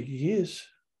 30 years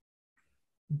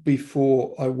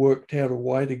before I worked out a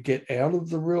way to get out of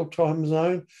the real-time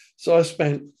zone. So I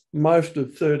spent most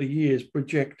of 30 years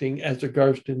projecting as a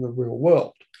ghost in the real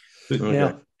world. Okay.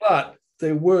 Now, but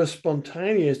there were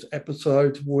spontaneous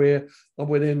episodes where I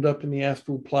would end up in the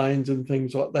astral planes and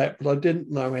things like that, but I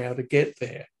didn't know how to get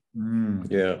there.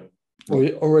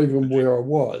 Or even where I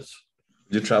was.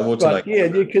 You travel to, but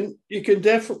you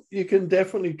can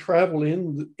definitely travel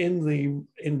in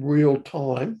real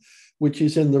time, which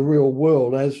is in the real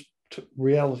world as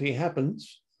reality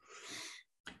happens.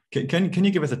 Can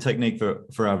you give us a technique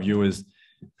for our viewers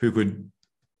who could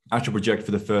astral project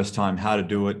for the first time, how to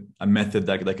do it, a method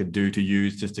that they could do to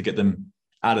use just to get them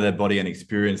out of their body and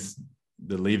experience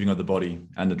the leaving of the body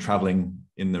and the traveling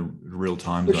in the real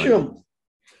time zone? Sure.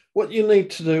 What you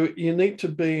need to do, you need to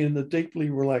be in a deeply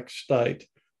relaxed state.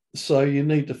 So you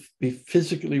need to be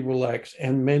physically relaxed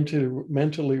and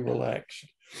mentally relaxed.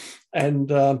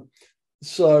 And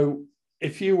so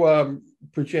if you are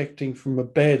projecting from a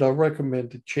bed, I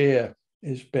recommend a chair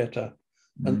is better.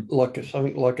 And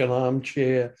something like an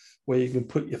armchair where you can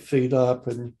put your feet up,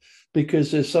 and because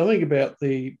there's something about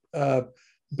the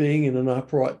being in an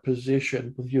upright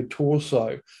position with your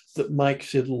torso that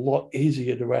makes it a lot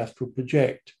easier to astral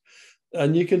project.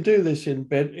 And you can do this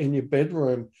in your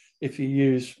bedroom if you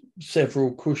use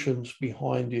several cushions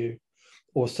behind you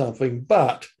or something,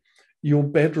 but your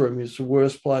bedroom is the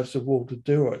worst place of all to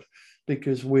do it,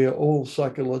 because we're all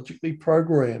psychologically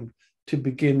programmed to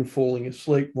begin falling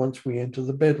asleep once we enter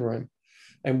the bedroom.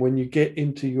 And when you get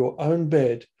into your own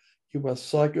bed, you are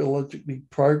psychologically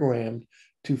programmed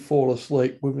to fall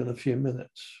asleep within a few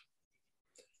minutes.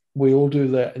 We all do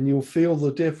that, and you'll feel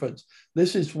the difference.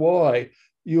 This is why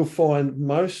you'll find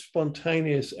most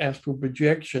spontaneous astral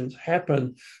projections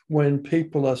happen when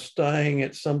people are staying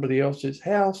at somebody else's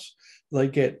house. They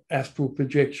get astral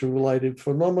projection related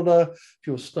phenomena. If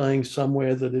you're staying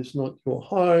somewhere that is not your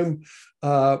home,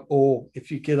 or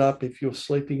if you get up, if you're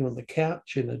sleeping on the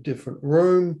couch in a different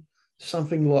room,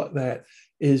 something like that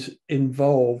is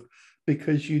involved,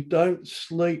 because you don't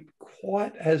sleep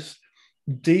quite as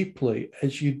deeply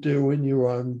as you do in your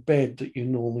own bed that you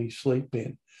normally sleep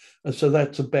in. And so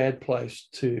that's a bad place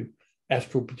to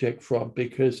astral project from,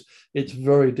 because it's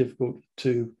very difficult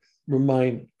to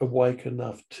remain awake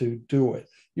enough to do it.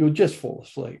 You'll just fall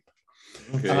asleep.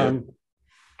 Okay.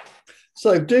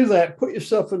 So do that, put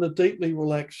yourself in a deeply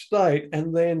relaxed state,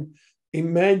 and then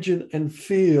imagine and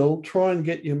feel, try and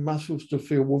get your muscles to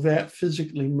feel without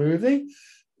physically moving.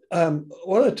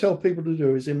 What I tell people to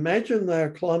do is imagine they're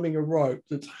climbing a rope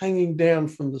that's hanging down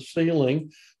from the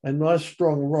ceiling, a nice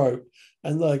strong rope,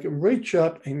 and they can reach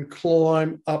up and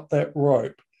climb up that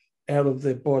rope out of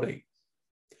their body.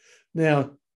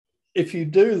 Now, if you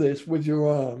do this with your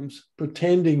arms,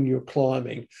 pretending you're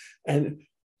climbing, and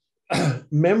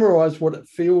memorize what it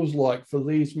feels like for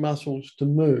these muscles to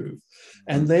move,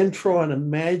 and then try and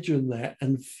imagine that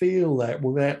and feel that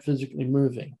without physically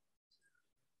moving.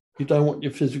 You don't want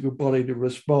your physical body to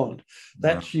respond.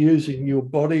 That's using your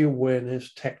body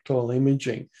awareness, tactile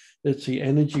imaging. That's the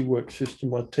energy work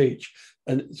system I teach.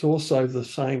 And it's also the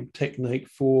same technique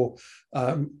for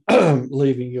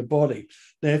leaving your body.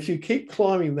 Now, if you keep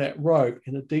climbing that rope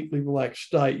in a deeply relaxed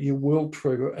state, you will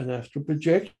trigger an astral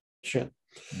projection.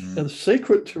 Now, the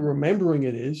secret to remembering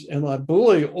it is, and I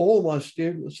bully all my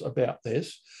students about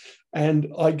this,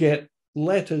 and I get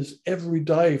letters every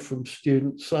day from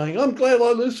students saying, I'm glad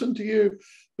I listened to you,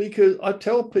 because I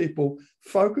tell people,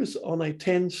 focus on a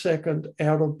 10-second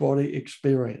out-of-body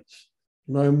experience,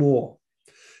 no more.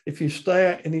 If you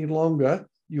stay out any longer,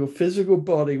 your physical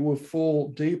body will fall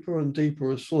deeper and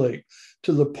deeper asleep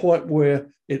to the point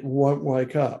where it won't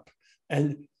wake up.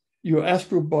 And your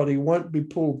astral body won't be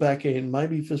pulled back in,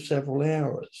 maybe for several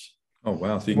hours. Oh,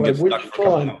 wow. So you can get stuck for a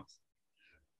couple hours.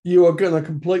 You are going to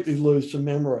completely lose the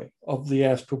memory of the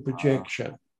astral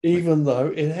projection, even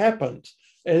though it happens,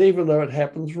 and even though it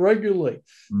happens regularly.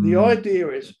 The idea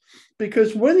is,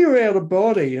 because when you're out of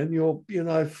body and you're,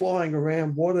 flying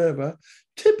around, whatever,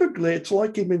 typically it's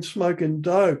like you've been smoking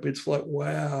dope. It's like,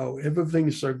 wow,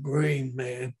 everything's so green,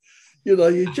 man.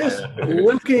 You're just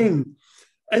looking,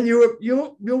 and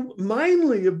you're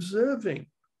mainly observing.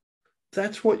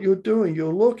 That's what you're doing.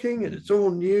 You're looking, and it's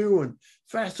all new and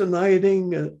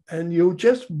fascinating, and you're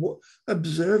just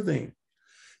observing.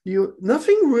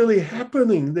 Nothing really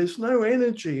happening. There's no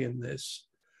energy in this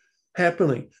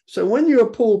happening. So when you're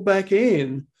pulled back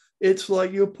in, it's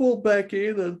like you're pulled back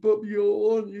in and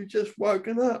you've just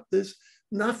woken up. There's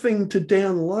nothing to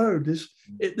download.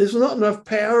 There's not enough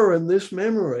power in this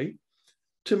memory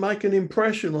to make an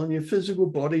impression on your physical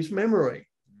body's memory.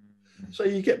 So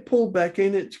you get pulled back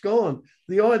in, it's gone.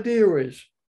 The idea is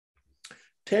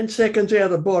 10 seconds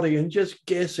out of body and just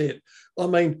guess it. I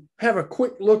mean, have a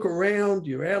quick look around,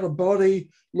 you're out of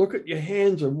body, look at your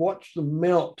hands and watch them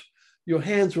melt. Your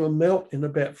hands will melt in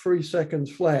about 3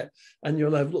 seconds flat, and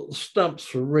you'll have little stumps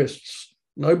for wrists.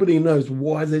 Nobody knows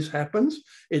why this happens.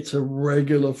 It's a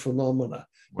regular phenomena.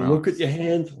 Wow. You look at your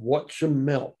hands, watch them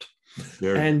melt.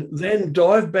 And then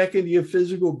dive back into your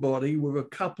physical body with a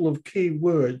couple of key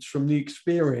words from the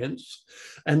experience.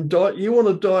 And you want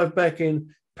to dive back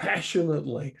in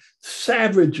passionately,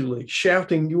 savagely,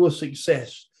 shouting your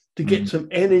success to get some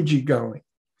energy going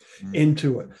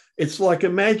into it. It's like,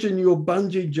 imagine you're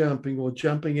bungee jumping or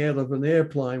jumping out of an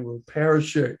airplane with a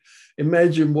parachute.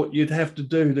 Imagine what you'd have to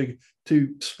do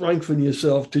to strengthen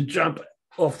yourself to jump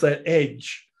off that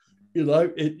edge.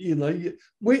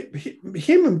 We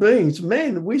human beings,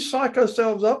 men, we psych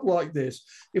ourselves up like this.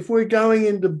 If we're going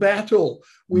into battle,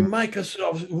 we make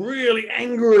ourselves really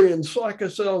angry and psych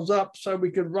ourselves up so we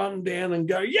can run down and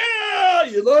go, yeah,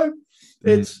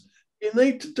 It's, you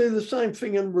need to do the same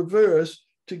thing in reverse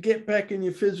to get back in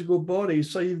your physical body.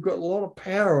 So you've got a lot of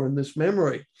power in this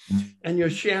memory, and you're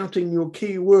shouting your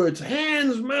key words,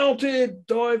 hands melted,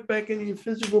 dive back in your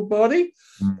physical body,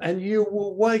 and you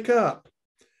will wake up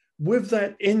with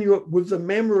that with the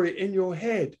memory in your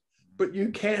head, but you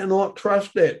cannot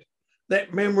trust it.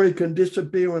 that memory can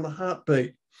disappear in a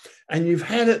heartbeat. And you've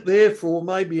had it there for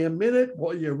maybe a minute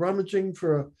while you're rummaging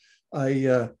for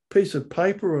a piece of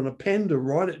paper and a pen to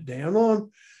write it down on.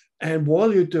 And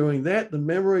while you're doing that, the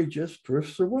memory just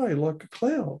drifts away like a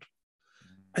cloud.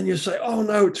 And you say, oh,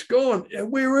 no, it's gone.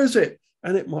 Where is it?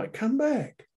 And it might come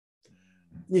back.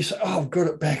 And you say, oh, I've got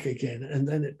it back again. And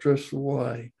then it drifts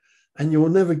away and you'll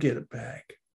never get it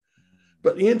back.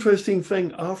 But the interesting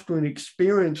thing after an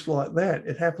experience like that,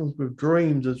 it happens with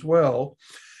dreams as well,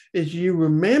 is you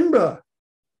remember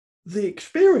the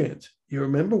experience. You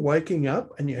remember waking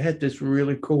up and you had this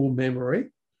really cool memory.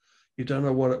 You don't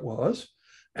know what it was.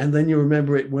 And then you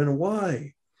remember it went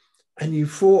away and you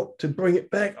fought to bring it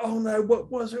back. Oh no,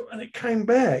 what was it? And it came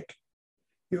back.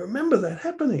 You remember that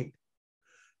happening.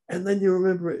 And then you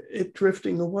remember it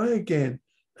drifting away again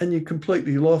and you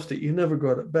completely lost it. You never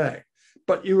got it back.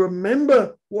 But you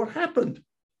remember what happened.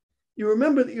 You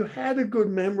remember that you had a good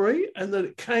memory and that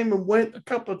it came and went a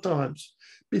couple of times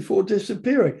before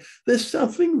disappearing. There's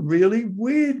something really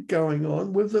weird going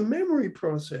on with the memory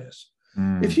process.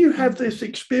 If you have this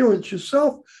experience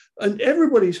yourself, and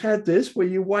everybody's had this, where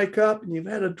you wake up and you've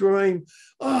had a dream,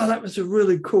 oh, that was a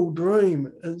really cool dream.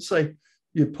 And say,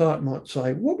 your partner might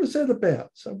say, what was that about?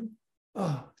 So,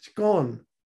 oh, it's gone.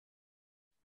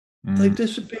 They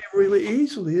disappear really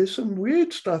easily. There's some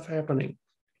weird stuff happening.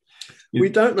 We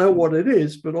don't know what it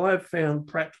is, but I've found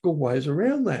practical ways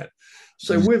around that.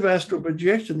 So with astral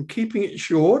projection, keeping it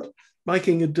short,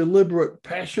 making a deliberate,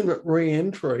 passionate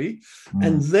re-entry,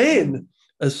 and then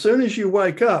as soon as you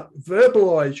wake up,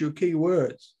 verbalize your key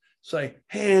words. Say,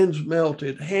 hands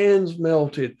melted,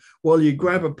 while you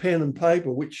grab a pen and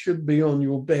paper, which should be on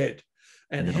your bed,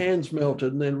 and hands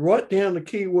melted, and then write down the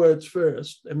key words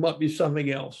first. There might be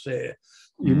something else there.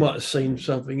 You might have seen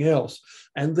something else.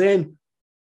 And then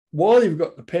while you've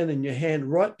got the pen in your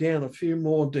hand, write down a few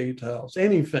more details,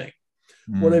 anything,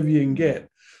 whatever you can get.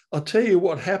 I'll tell you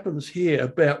what happens here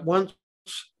about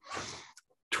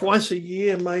twice a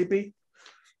year, maybe,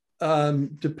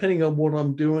 depending on what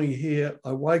I'm doing here.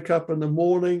 I wake up in the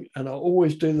morning and I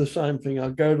always do the same thing. I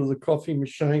go to the coffee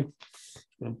machine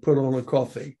and put on a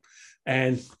coffee.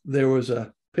 And there was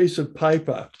a piece of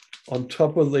paper on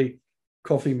top of the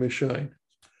coffee machine.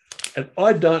 And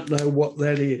I don't know what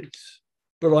that is,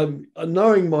 but I'm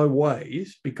knowing my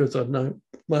ways, because I know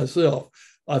myself,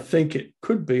 I think it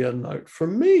could be a note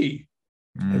from me.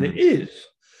 And it is.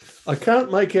 I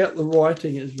can't make out the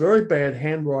writing. It's very bad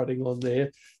handwriting on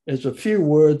there. There's a few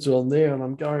words on there and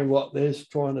I'm going like this,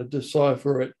 trying to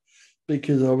decipher it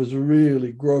because I was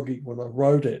really groggy when I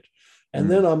wrote it. And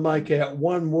then I make out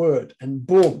one word and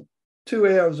boom, 2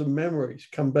 hours of memories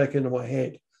come back into my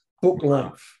head. Book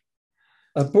length.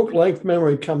 A book length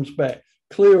memory comes back,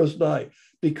 clear as day,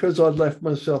 because I'd left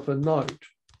myself a note.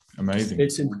 Amazing.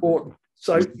 It's important.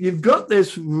 So you've got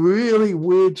this really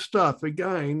weird stuff,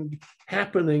 again,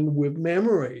 happening with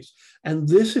memories. And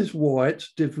this is why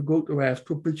it's difficult to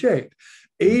astral project.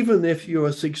 Even if you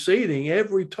are succeeding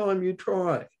every time you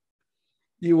try,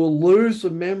 you will lose the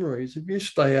memories if you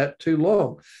stay out too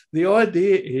long. The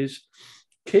idea is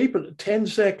keep it at 10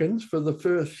 seconds for the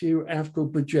first few astral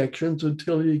projections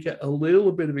until you get a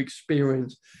little bit of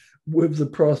experience with the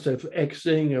process of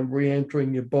exiting and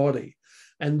re-entering your body.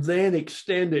 And then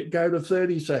extend it, go to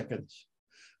 30 seconds,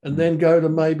 and then go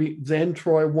to then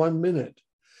try 1 minute.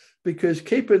 Because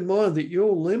keep in mind that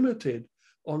you're limited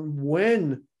on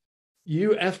when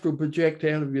you astral project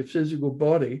out of your physical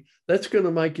body. That's going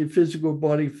to make your physical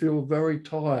body feel very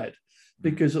tired,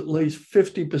 because at least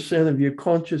 50% of your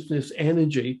consciousness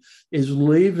energy is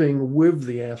leaving with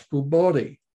the astral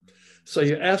body. So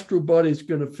your astral body is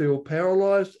going to feel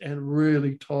paralyzed and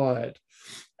really tired.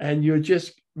 And you're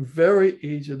just very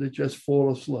easy to just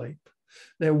fall asleep.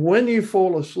 Now, when you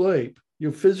fall asleep,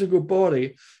 your physical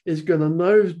body is going to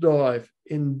nosedive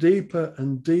in deeper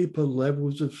and deeper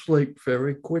levels of sleep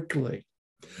very quickly.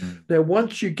 Now,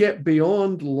 once you get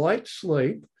beyond light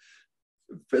sleep,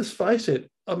 let's face it,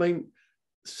 I mean,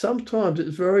 sometimes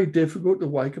it's very difficult to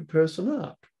wake a person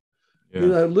up. Yeah. You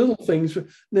know, little things.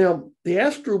 Now, the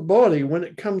astral body, when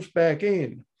it comes back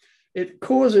in, it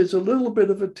causes a little bit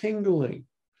of a tingling,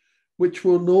 which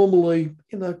will normally,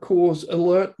 cause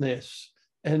alertness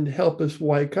and help us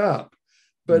wake up.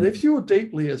 But if you're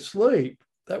deeply asleep,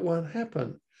 that won't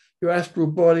happen. Your astral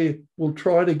body will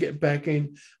try to get back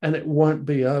in and it won't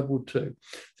be able to.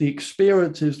 The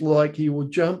experience is like you will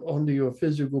jump onto your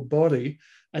physical body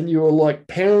and you're like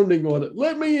pounding on it,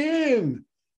 let me in.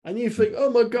 And you think, oh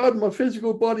my God, my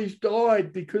physical body's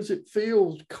died, because it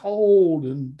feels cold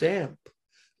and damp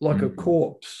like a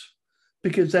corpse.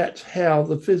 because that's how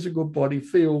the physical body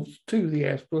feels to the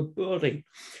astral body.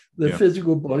 The Yeah.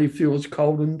 physical body feels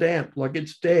cold and damp, like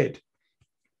it's dead.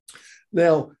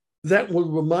 Now, that will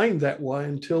remain that way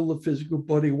until the physical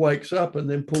body wakes up and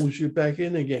then pulls you back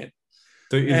in again.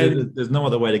 So there's no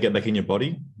other way to get back in your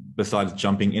body besides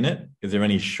jumping in it? Is there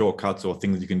any shortcuts or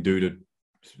things you can do to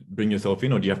bring yourself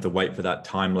in, or do you have to wait for that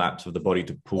time lapse of the body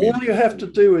to pull you? All you have to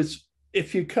do is,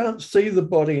 if you can't see the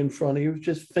body in front of you,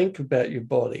 just think about your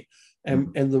body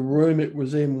and the room it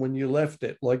was in when you left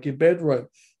it, like your bedroom.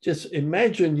 Just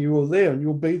imagine you were there and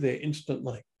you'll be there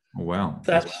instantly. Oh, wow.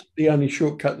 That's the only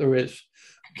shortcut there is.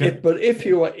 Okay. But if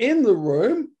you are in the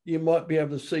room, you might be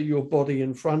able to see your body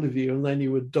in front of you, and then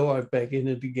you would dive back in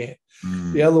it again.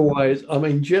 The other way is, I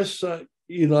mean, just so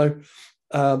you know,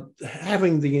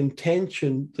 having the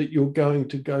intention that you're going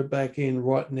to go back in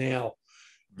right now,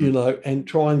 you know, and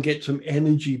try and get some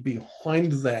energy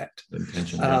behind that,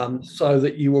 so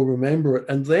that you will remember it.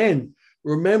 And then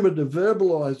remember to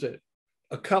verbalize it,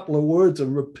 a couple of words,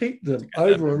 and repeat them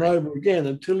over and over again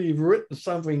until you've written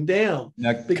something down.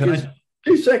 Now, because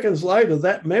 2 seconds later,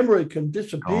 that memory can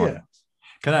disappear.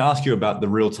 Can I ask you about the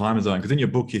real time zone? Because in your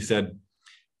book, you said,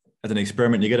 as an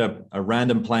experiment, you get a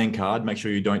random playing card, make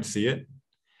sure you don't see it.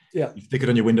 Yeah. You stick it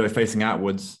on your window facing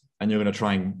outwards, and you're going to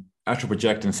try and astral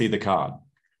project and see the card.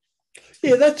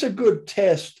 Yeah, that's a good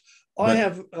test. I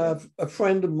have a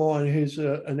friend of mine who's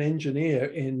an engineer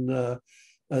in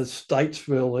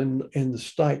Statesville in the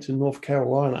States, in North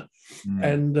Carolina.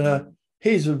 And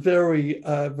he's a very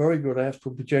good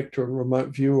astral projector and remote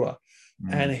viewer.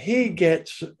 And he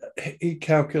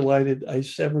calculated a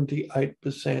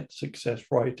 78% success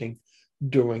rating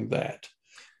doing that.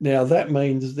 Now, that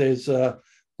means there's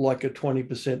like a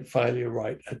 20% failure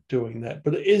rate at doing that,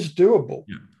 but it is doable.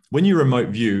 Yeah. When you remote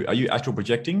view, are you astral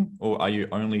projecting, or are you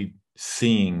only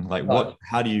seeing? Like, what?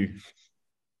 How do you?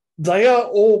 They are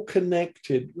all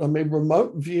connected. I mean,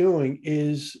 remote viewing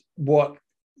is what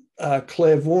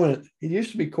clairvoyant. It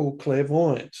used to be called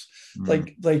clairvoyance.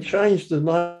 They changed the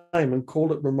name and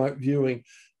called it remote viewing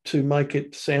to make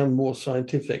it sound more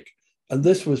scientific. And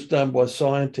this was done by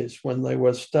scientists when they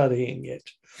were studying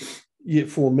it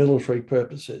for military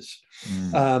purposes.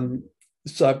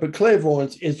 But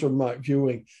clairvoyance is remote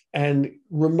viewing, and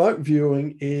remote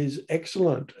viewing is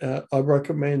excellent. I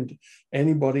recommend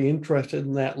anybody interested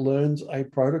in that learns a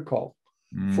protocol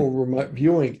for remote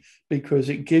viewing, because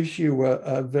it gives you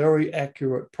a very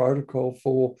accurate protocol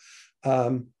for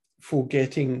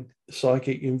getting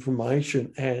psychic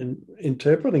information and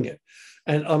interpreting it.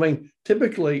 And I mean,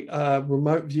 typically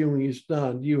remote viewing is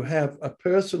done. You have a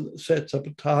person that sets up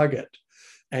a target,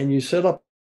 and you set up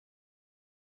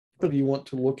what you want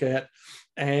to look at,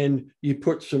 and you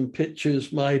put some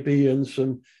pictures maybe and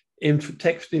some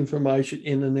text information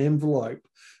in an envelope,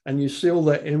 and you seal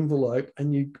that envelope,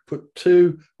 and you put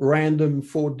 2 random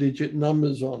 4-digit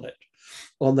numbers on it,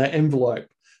 on that envelope,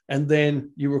 and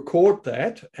then you record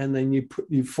that, and then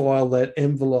you file that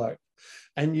envelope,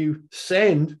 and you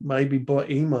send, maybe by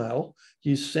email,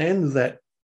 you send that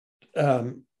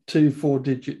 2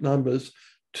 4-digit numbers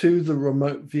to the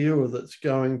remote viewer that's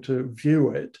going to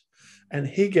view it, and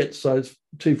he gets those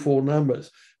 2 4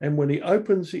 numbers. And when he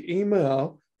opens the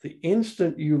email, the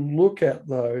instant you look at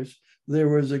those,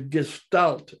 there is a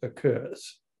gestalt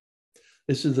occurs.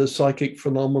 This is a psychic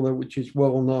phenomenon which is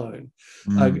well known.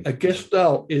 A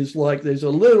gestalt is like there's a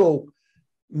little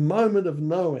moment of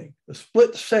knowing, a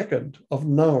split second of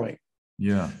knowing.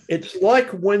 Yeah. It's like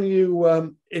when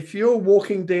you, if you're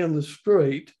walking down the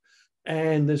street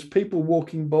and there's people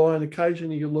walking by, and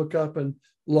occasionally you look up and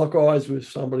lock eyes with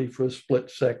somebody for a split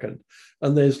second.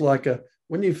 And there's like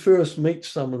when you first meet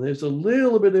someone, there's a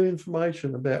little bit of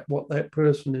information about what that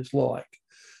person is like,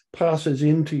 passes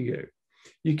into you.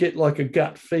 You get like a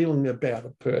gut feeling about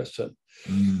a person.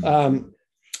 And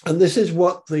this is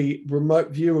what the remote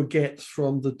viewer gets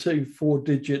from the 2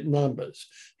 4-digit numbers.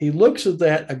 He looks at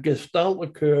that, a gestalt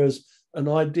occurs, an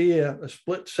idea, a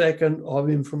split second of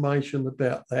information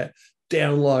about that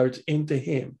downloads into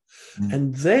him.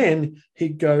 And then he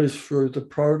goes through the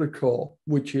protocol,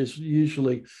 which is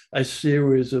usually a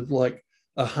series of like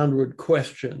 100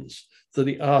 questions that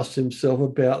he asks himself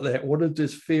about that. What does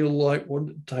this feel like? What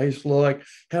does it taste like?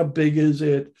 How big is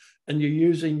it? And you're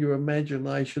using your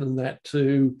imagination and that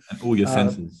to and all your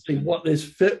senses, see what this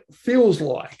feels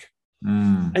like.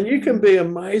 And you can be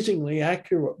amazingly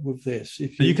accurate with this.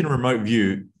 So you can remote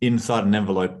view inside an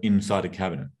envelope, inside a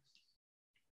cabinet.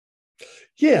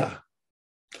 Yeah.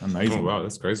 Amazing. Oh, wow,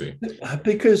 that's crazy.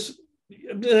 Because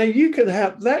you can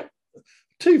have that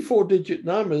 2 4-digit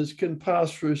numbers can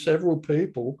pass through several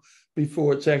people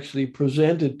before it's actually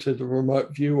presented to the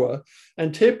remote viewer.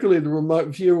 And typically the remote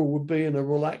viewer will be in a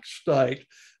relaxed state,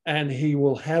 and he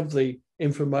will have the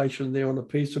information there on a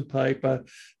piece of paper,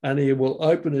 and he will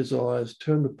open his eyes,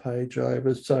 turn the page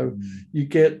over. So you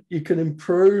can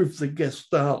improve the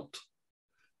gestalt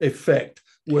effect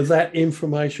with that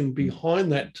information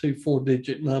behind that 2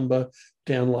 4-digit number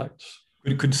downloads.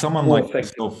 Could someone More like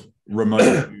effective. yourself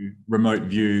remote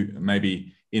view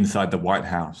maybe inside the White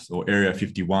House or Area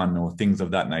 51 or things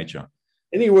of that nature?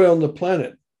 Anywhere on the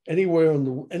planet, anywhere in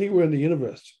the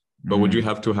universe. But would you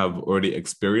have to have already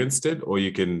experienced it, or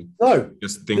you can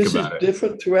just think about it? This is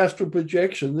different to astral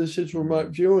projection. This is remote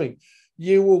viewing.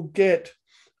 You will get.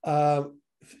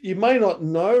 You may not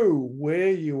know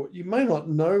where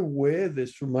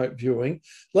this remote viewing.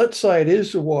 Let's say it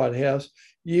is the White House.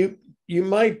 You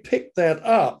may pick that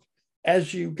up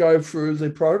as you go through the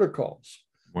protocols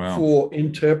for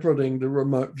interpreting the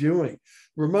remote viewing.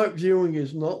 Remote viewing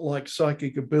is not like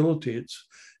psychic ability.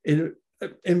 It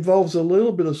involves a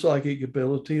little bit of psychic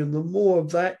ability, and the more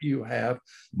of that you have,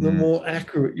 the more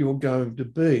accurate you're going to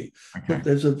be. Okay. But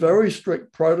there's a very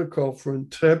strict protocol for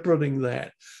interpreting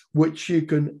that, which you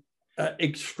can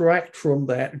extract from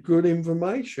that good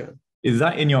information. Is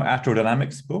that in your Astral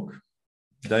Dynamics book?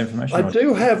 That information? I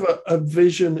do have a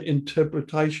vision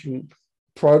interpretation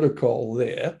protocol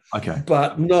there. Okay.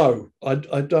 But no,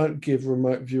 I don't give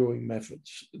remote viewing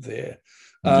methods there.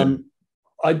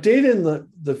 I did in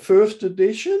the first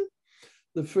edition.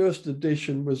 The first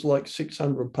edition was like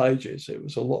 600 pages. It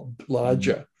was a lot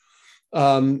larger.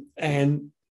 But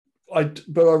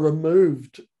I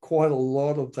removed quite a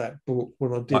lot of that book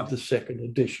when I did the second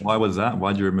edition. Why was that?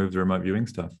 Why did you remove the remote viewing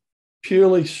stuff?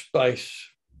 Purely space.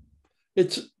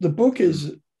 The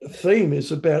book's theme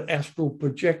is about astral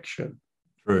projection.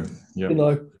 True. Yeah. You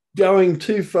know, going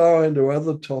too far into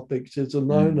other topics is a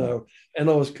no-no. And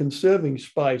I was conserving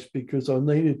space because I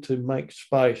needed to make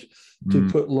space to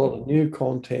put a lot of new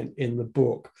content in the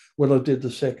book when I did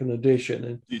the second edition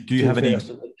in do you have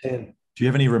 2010. Do you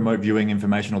have any remote viewing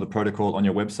information or the protocol on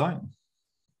your website?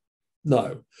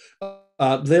 No.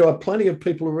 There are plenty of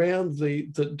people around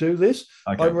that do this.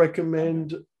 Okay. I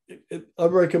recommend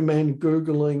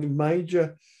Googling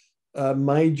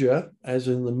Major, as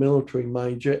in the military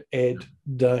Major, Ed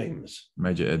Dames.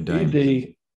 Major Ed Dames.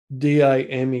 Dames.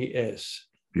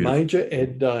 Beautiful. Major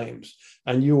Ed Dames.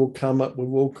 And you will come up with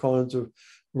all kinds of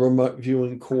remote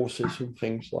viewing courses and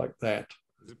things like that,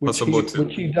 which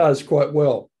he does quite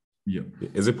well. Yeah.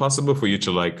 Is it possible for you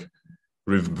to like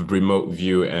remote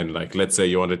view and like, let's say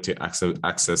you wanted to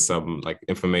access some like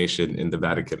information in the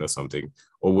Vatican or something,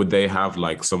 or would they have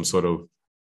like some sort of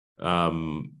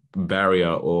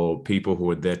barrier or people who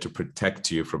are there to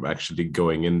protect you from actually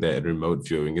going in there and remote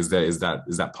viewing? Is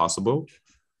that possible?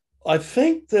 I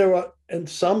think there are, in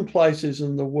some places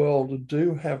in the world,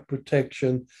 do have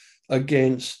protection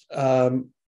against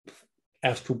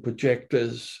astral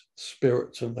projectors,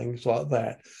 spirits, and things like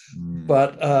that.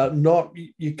 But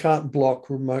you can't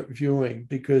block remote viewing,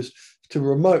 because to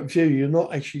remote view, you're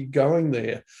not actually going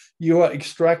there. You are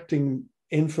extracting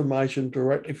information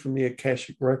directly from the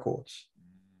Akashic records.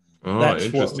 Oh,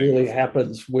 that's what really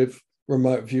happens with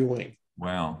remote viewing.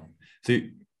 Wow. So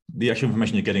the actual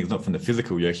information you're getting is not from the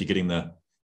physical, you're actually getting the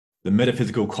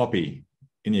metaphysical copy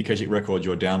in the Akashic records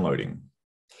you're downloading.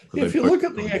 If you look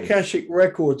at the Akashic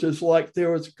records, it's like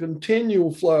there is a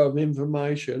continual flow of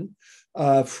information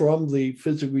from the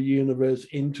physical universe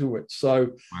into it.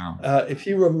 So if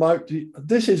you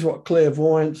this is what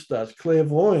clairvoyance does.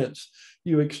 Clairvoyance,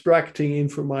 you're extracting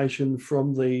information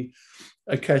from the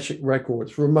Akashic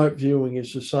records. Remote viewing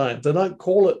is the same. They don't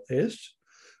call it this,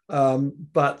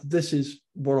 but this is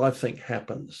what I think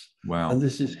happens. Wow. And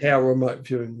this is how remote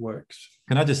viewing works.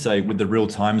 Can I just say, with the real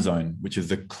time zone, which is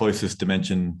the closest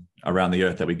dimension around the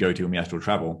earth that we go to when we astral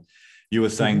travel, you were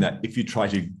saying that if you try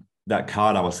to, that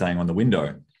card I was saying on the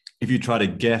window, if you try to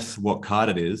guess what card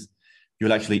it is,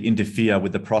 you'll actually interfere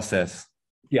with the process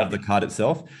of the card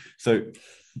itself. So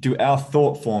do our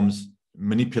thought forms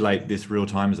manipulate this real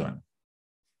time zone?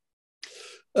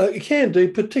 You can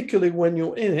do, particularly when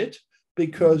you're in it,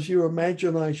 because your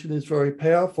imagination is very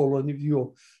powerful, and if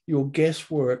your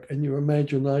guesswork and your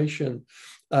imagination,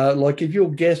 like if you're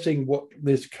guessing what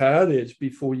this card is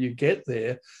before you get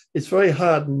there, it's very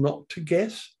hard not to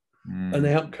guess an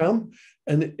outcome.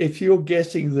 And if you're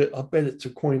guessing that, I bet it's a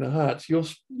Queen of Hearts,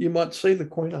 you might see the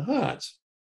Queen of Hearts,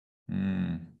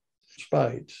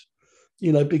 spades,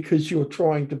 because you're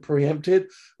trying to preempt it.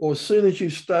 Or as soon as you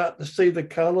start to see the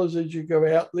colors as you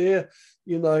go out there,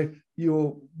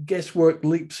 your guesswork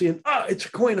leaps in. It's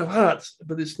a Queen of Hearts,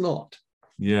 but it's not.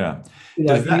 Yeah.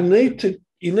 You need to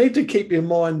you need to keep your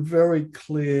mind very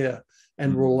clear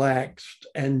and relaxed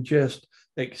and just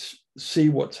see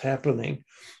what's happening.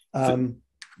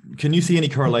 Can you see any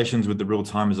correlations with the real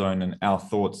time zone and our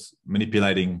thoughts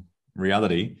manipulating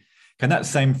reality? Can that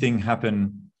same thing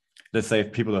happen? Let's say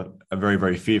if people are very,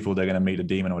 very fearful, they're going to meet a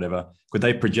demon or whatever. Could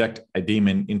they project a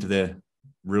demon into their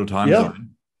real time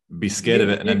zone, be scared of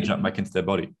it, and then jump back into their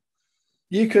body?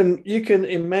 You can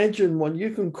imagine one.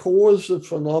 You can cause the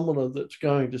phenomena that's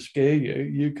going to scare you.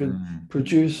 You can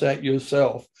produce that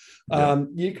yourself.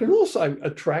 You can also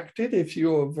attract it if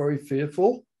you're very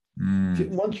fearful.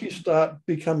 Once you start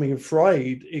becoming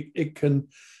afraid, it can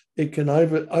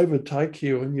overtake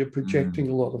you, and you're projecting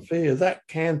a lot of fear. That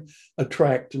can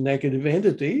attract negative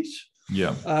entities.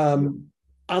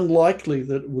 Unlikely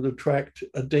that it would attract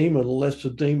a demon unless the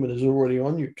demon is already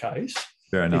on your case.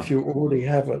 Fair enough. If you already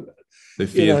have it.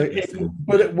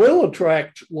 But it will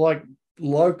attract like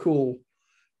local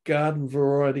garden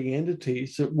variety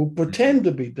entities that will pretend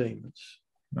to be demons.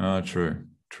 True.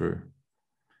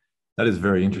 That is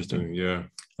very interesting. Yeah.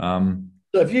 So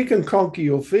if you can conquer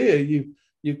your fear,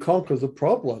 you conquer the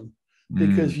problem,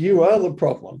 because you are the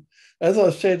problem. As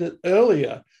I said it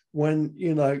earlier, when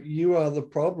you are the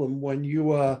problem,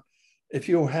 if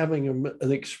you're having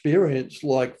an experience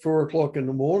like 4 o'clock in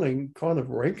the morning, kind of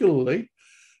regularly,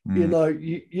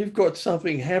 you've got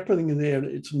something happening there. And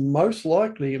it's most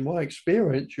likely, in my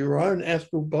experience, your own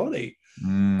astral body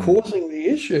causing the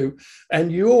issue,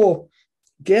 and you're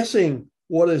guessing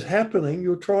what is happening.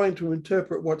 You're trying to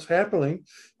interpret what's happening,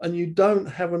 and you don't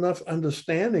have enough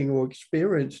understanding or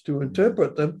experience to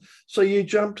interpret them. So you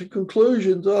jump to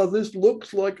conclusions. Oh, this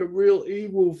looks like a real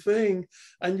evil thing.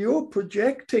 And you're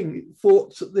projecting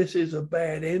thoughts that this is a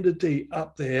bad entity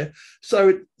up there. So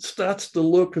it starts to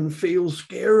look and feel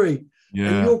scary.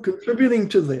 And you're contributing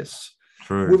to this.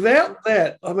 True. Without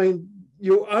that, I mean,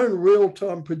 your own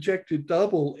real-time projected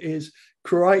double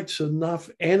creates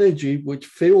enough energy which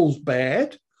feels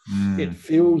bad. It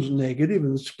feels negative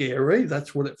and scary.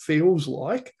 That's what it feels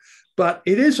like, but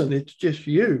it isn't. It's just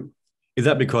you. Is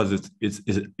that because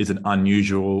it's an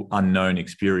unusual, unknown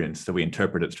experience, so we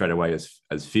interpret it straight away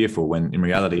as fearful, when in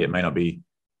reality it may not be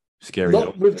scary?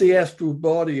 Not with the astral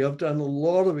body. I've done a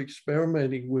lot of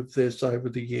experimenting with this over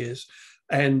the years.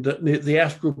 And the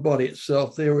astral body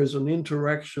itself, there is an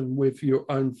interaction with your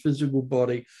own physical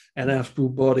body and astral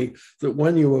body that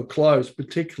when you are close,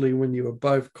 particularly when you are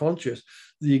both conscious,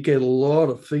 you get a lot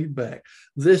of feedback.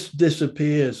 This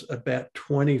disappears about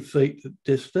 20 feet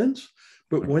distance.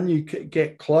 But when you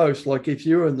get close, like if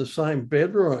you're in the same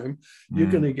bedroom,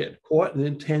 you're going to get quite an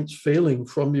intense feeling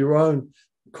from your own,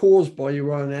 caused by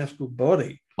your own astral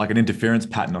body. Like an interference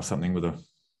pattern or something with a...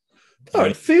 No,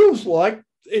 it feels like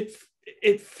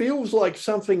it feels like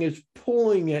something is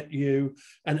pulling at you,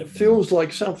 and it feels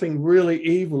like something really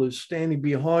evil is standing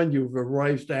behind you with a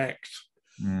raised axe.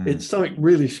 It's something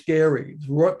really scary. It's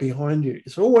right behind you.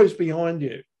 It's always behind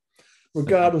you,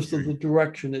 regardless of the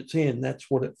direction it's in. That's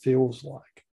what it feels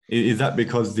like. Is that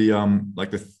because the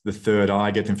third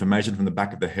eye gets information from the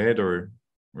back of the head, or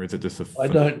is it just a...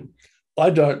 I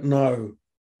don't know.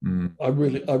 I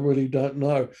really don't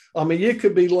know. I mean, you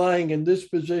could be laying in this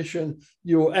position,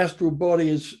 your astral body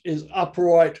is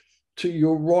upright to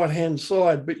your right-hand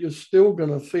side, but you're still going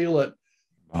to feel it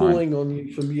pulling on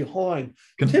you from behind.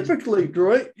 Typically,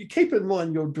 keep in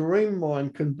mind, your dream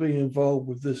mind can be involved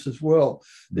with this as well.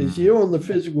 There's you on the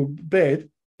physical bed,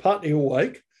 partly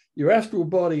awake. Your astral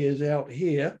body is out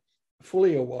here,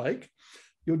 fully awake.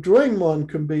 Your dream mind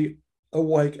can be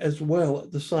awake as well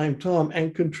at the same time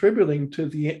and contributing to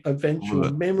the eventual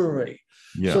memory.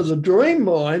 So the dream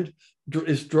mind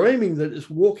is dreaming that it's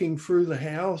walking through the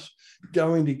house,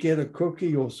 going to get a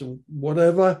cookie or some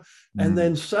whatever, and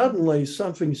then suddenly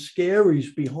something scary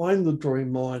is behind the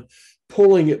dream mind,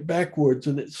 pulling it backwards,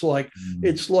 and it's like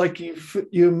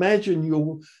you imagine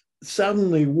you're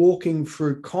suddenly walking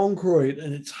through concrete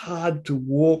and it's hard to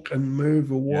walk and move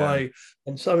away,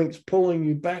 and something's pulling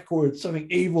you backwards, something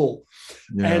evil.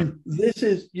 And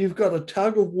you've got a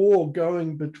tug of war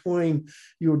going between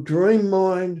your dream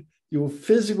mind, your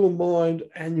physical mind,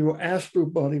 and your astral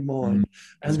body mind.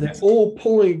 And they're all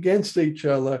pulling against each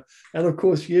other. And of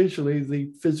course, usually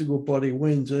the physical body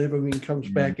wins and everything comes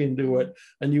back into it.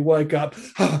 And you wake up,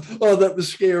 oh, that was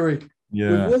scary.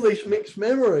 With all these mixed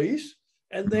memories.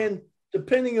 And then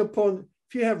depending upon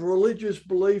if you have religious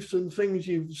beliefs and things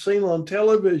you've seen on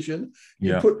television,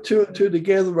 you put 2 and 2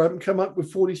 together and come up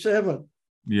with 47.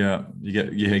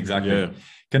 Exactly.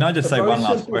 Can I just say one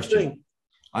last question?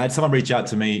 I had someone reach out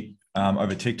to me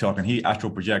over TikTok, and he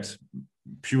astral projects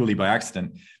purely by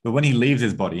accident. But when he leaves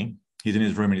his body, he's in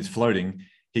his room and he's floating,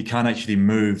 he can't actually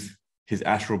move his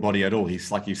astral body at all. He's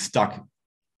stuck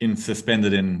in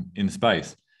suspended in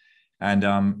space. And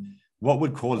what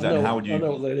would cause that? And how would you? I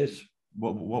know what that is.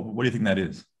 What do you think that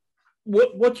is?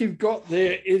 What you've got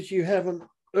there is you have an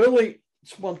early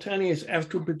spontaneous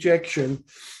astral projection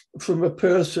from a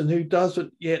person who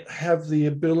doesn't yet have the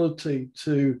ability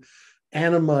to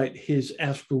animate his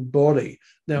astral body.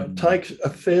 Now, it takes a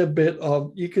fair bit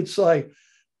of, you could say,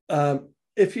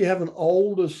 if you have an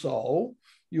older soul,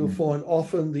 you'll find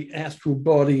often the astral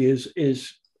body is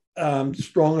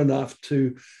strong enough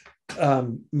to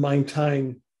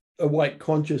maintain awake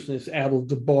consciousness out of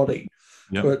the body.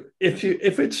 Yep. But if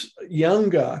it's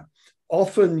younger,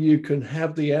 often you can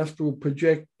have the astral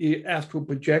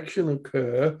projection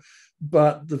occur,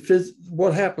 but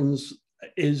what happens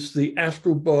is the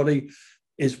astral body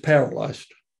is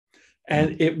paralyzed,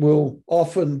 and it will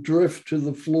often drift to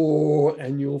the floor,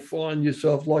 and you'll find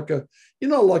yourself like a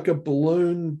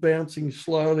balloon bouncing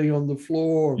slowly on the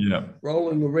floor,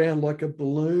 rolling around like a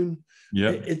balloon.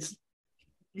 Yeah,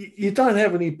 you don't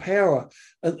have any power.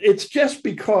 And it's just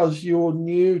because you're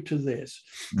new to this.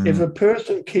 If a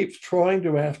person keeps trying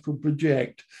to astral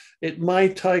project, it may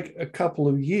take a couple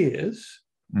of years,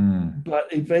 but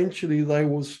eventually they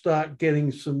will start getting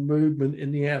some movement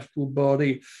in the astral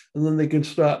body, and then they can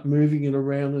start moving it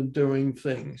around and doing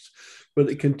things. But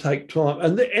it can take time.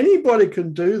 And anybody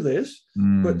can do this,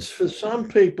 but for some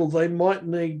people, they might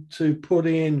need to put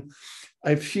in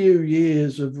a few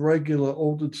years of regular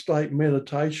altered state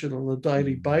meditation on a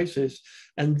daily basis.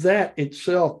 And that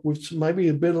itself, with maybe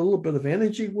a little bit of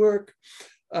energy work,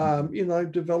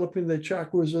 developing their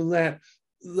chakras, and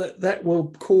that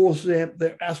will cause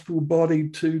their astral body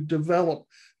to develop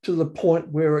to the point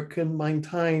where it can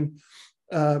maintain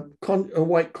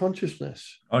awake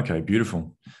consciousness. Okay,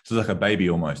 beautiful. So it's like a baby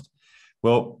almost.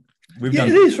 Well, it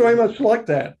is very much like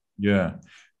that. Yeah.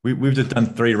 We've just done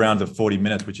 3 rounds of 40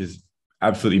 minutes, which is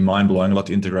absolutely mind-blowing, a lot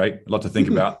to integrate, a lot to think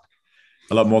about,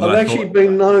 a lot more than I've actually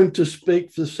been known to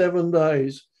speak for 7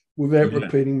 days without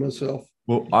repeating myself.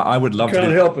 Well, I would love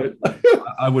Can't help it.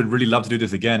 I would really love to do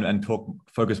this again and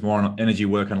focus more on energy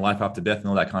work and life after death and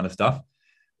all that kind of stuff.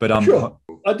 But sure.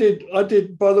 I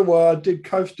did, by the way, I did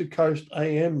Coast to Coast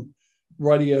AM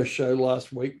radio show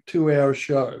last week, 2-hour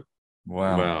show.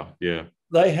 Wow. Yeah.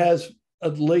 They has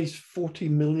at least 40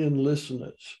 million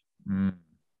listeners.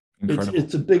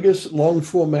 It's the biggest long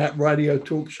format radio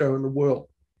talk show in the world.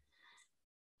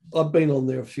 I've been on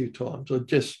there a few times.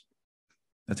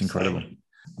 That's incredible.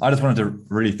 I just wanted to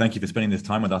really thank you for spending this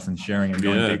time with us and sharing and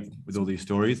going deep with all these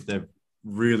stories. They're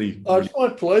really, it's my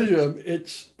pleasure.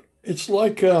 It's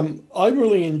like I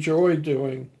really enjoy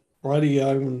doing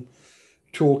radio and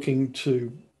talking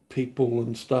to people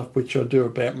and stuff, which I do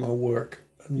about my work.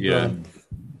 And,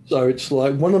 so it's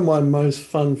like one of my most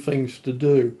fun things to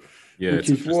do. Yeah, which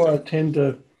is why I tend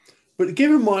to, but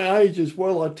given my age as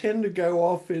well, I tend to go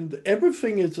off into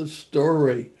everything is a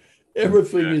story.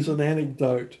 Everything is an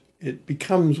anecdote. It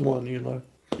becomes one, Yeah.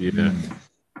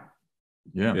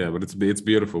 But it's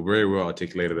beautiful, very well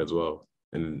articulated as well,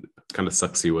 and kind of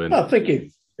sucks you in. Oh, thank you.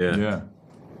 Yeah.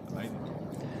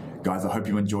 Guys, I hope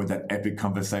you enjoyed that epic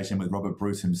conversation with Robert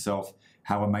Bruce himself.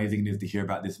 How amazing it is to hear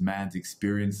about this man's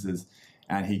experiences,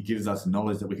 and he gives us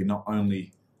knowledge that we can not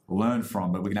only learn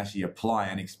from, but we can actually apply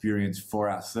and experience for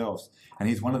ourselves. And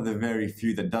he's one of the very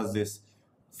few that does this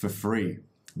for free.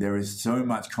 There is so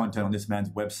much content on this man's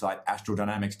website,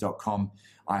 astraldynamics.com.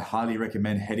 I highly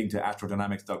recommend heading to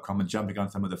astraldynamics.com and jumping on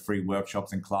some of the free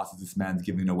workshops and classes this man's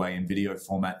giving away in video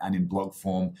format and in blog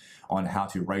form on how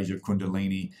to raise your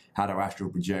kundalini, how to astral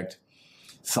project,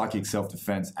 psychic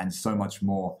self-defense, and so much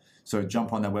more. So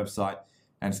jump on their website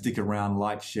and stick around,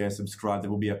 like, share, subscribe.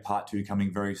 There will be a part 2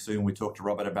 coming very soon. We talk to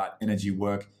Robert about energy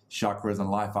work, chakras,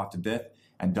 and life after death,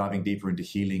 and diving deeper into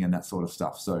healing and that sort of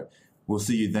stuff. So we'll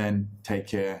see you then. Take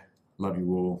care. Love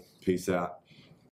you all. Peace out.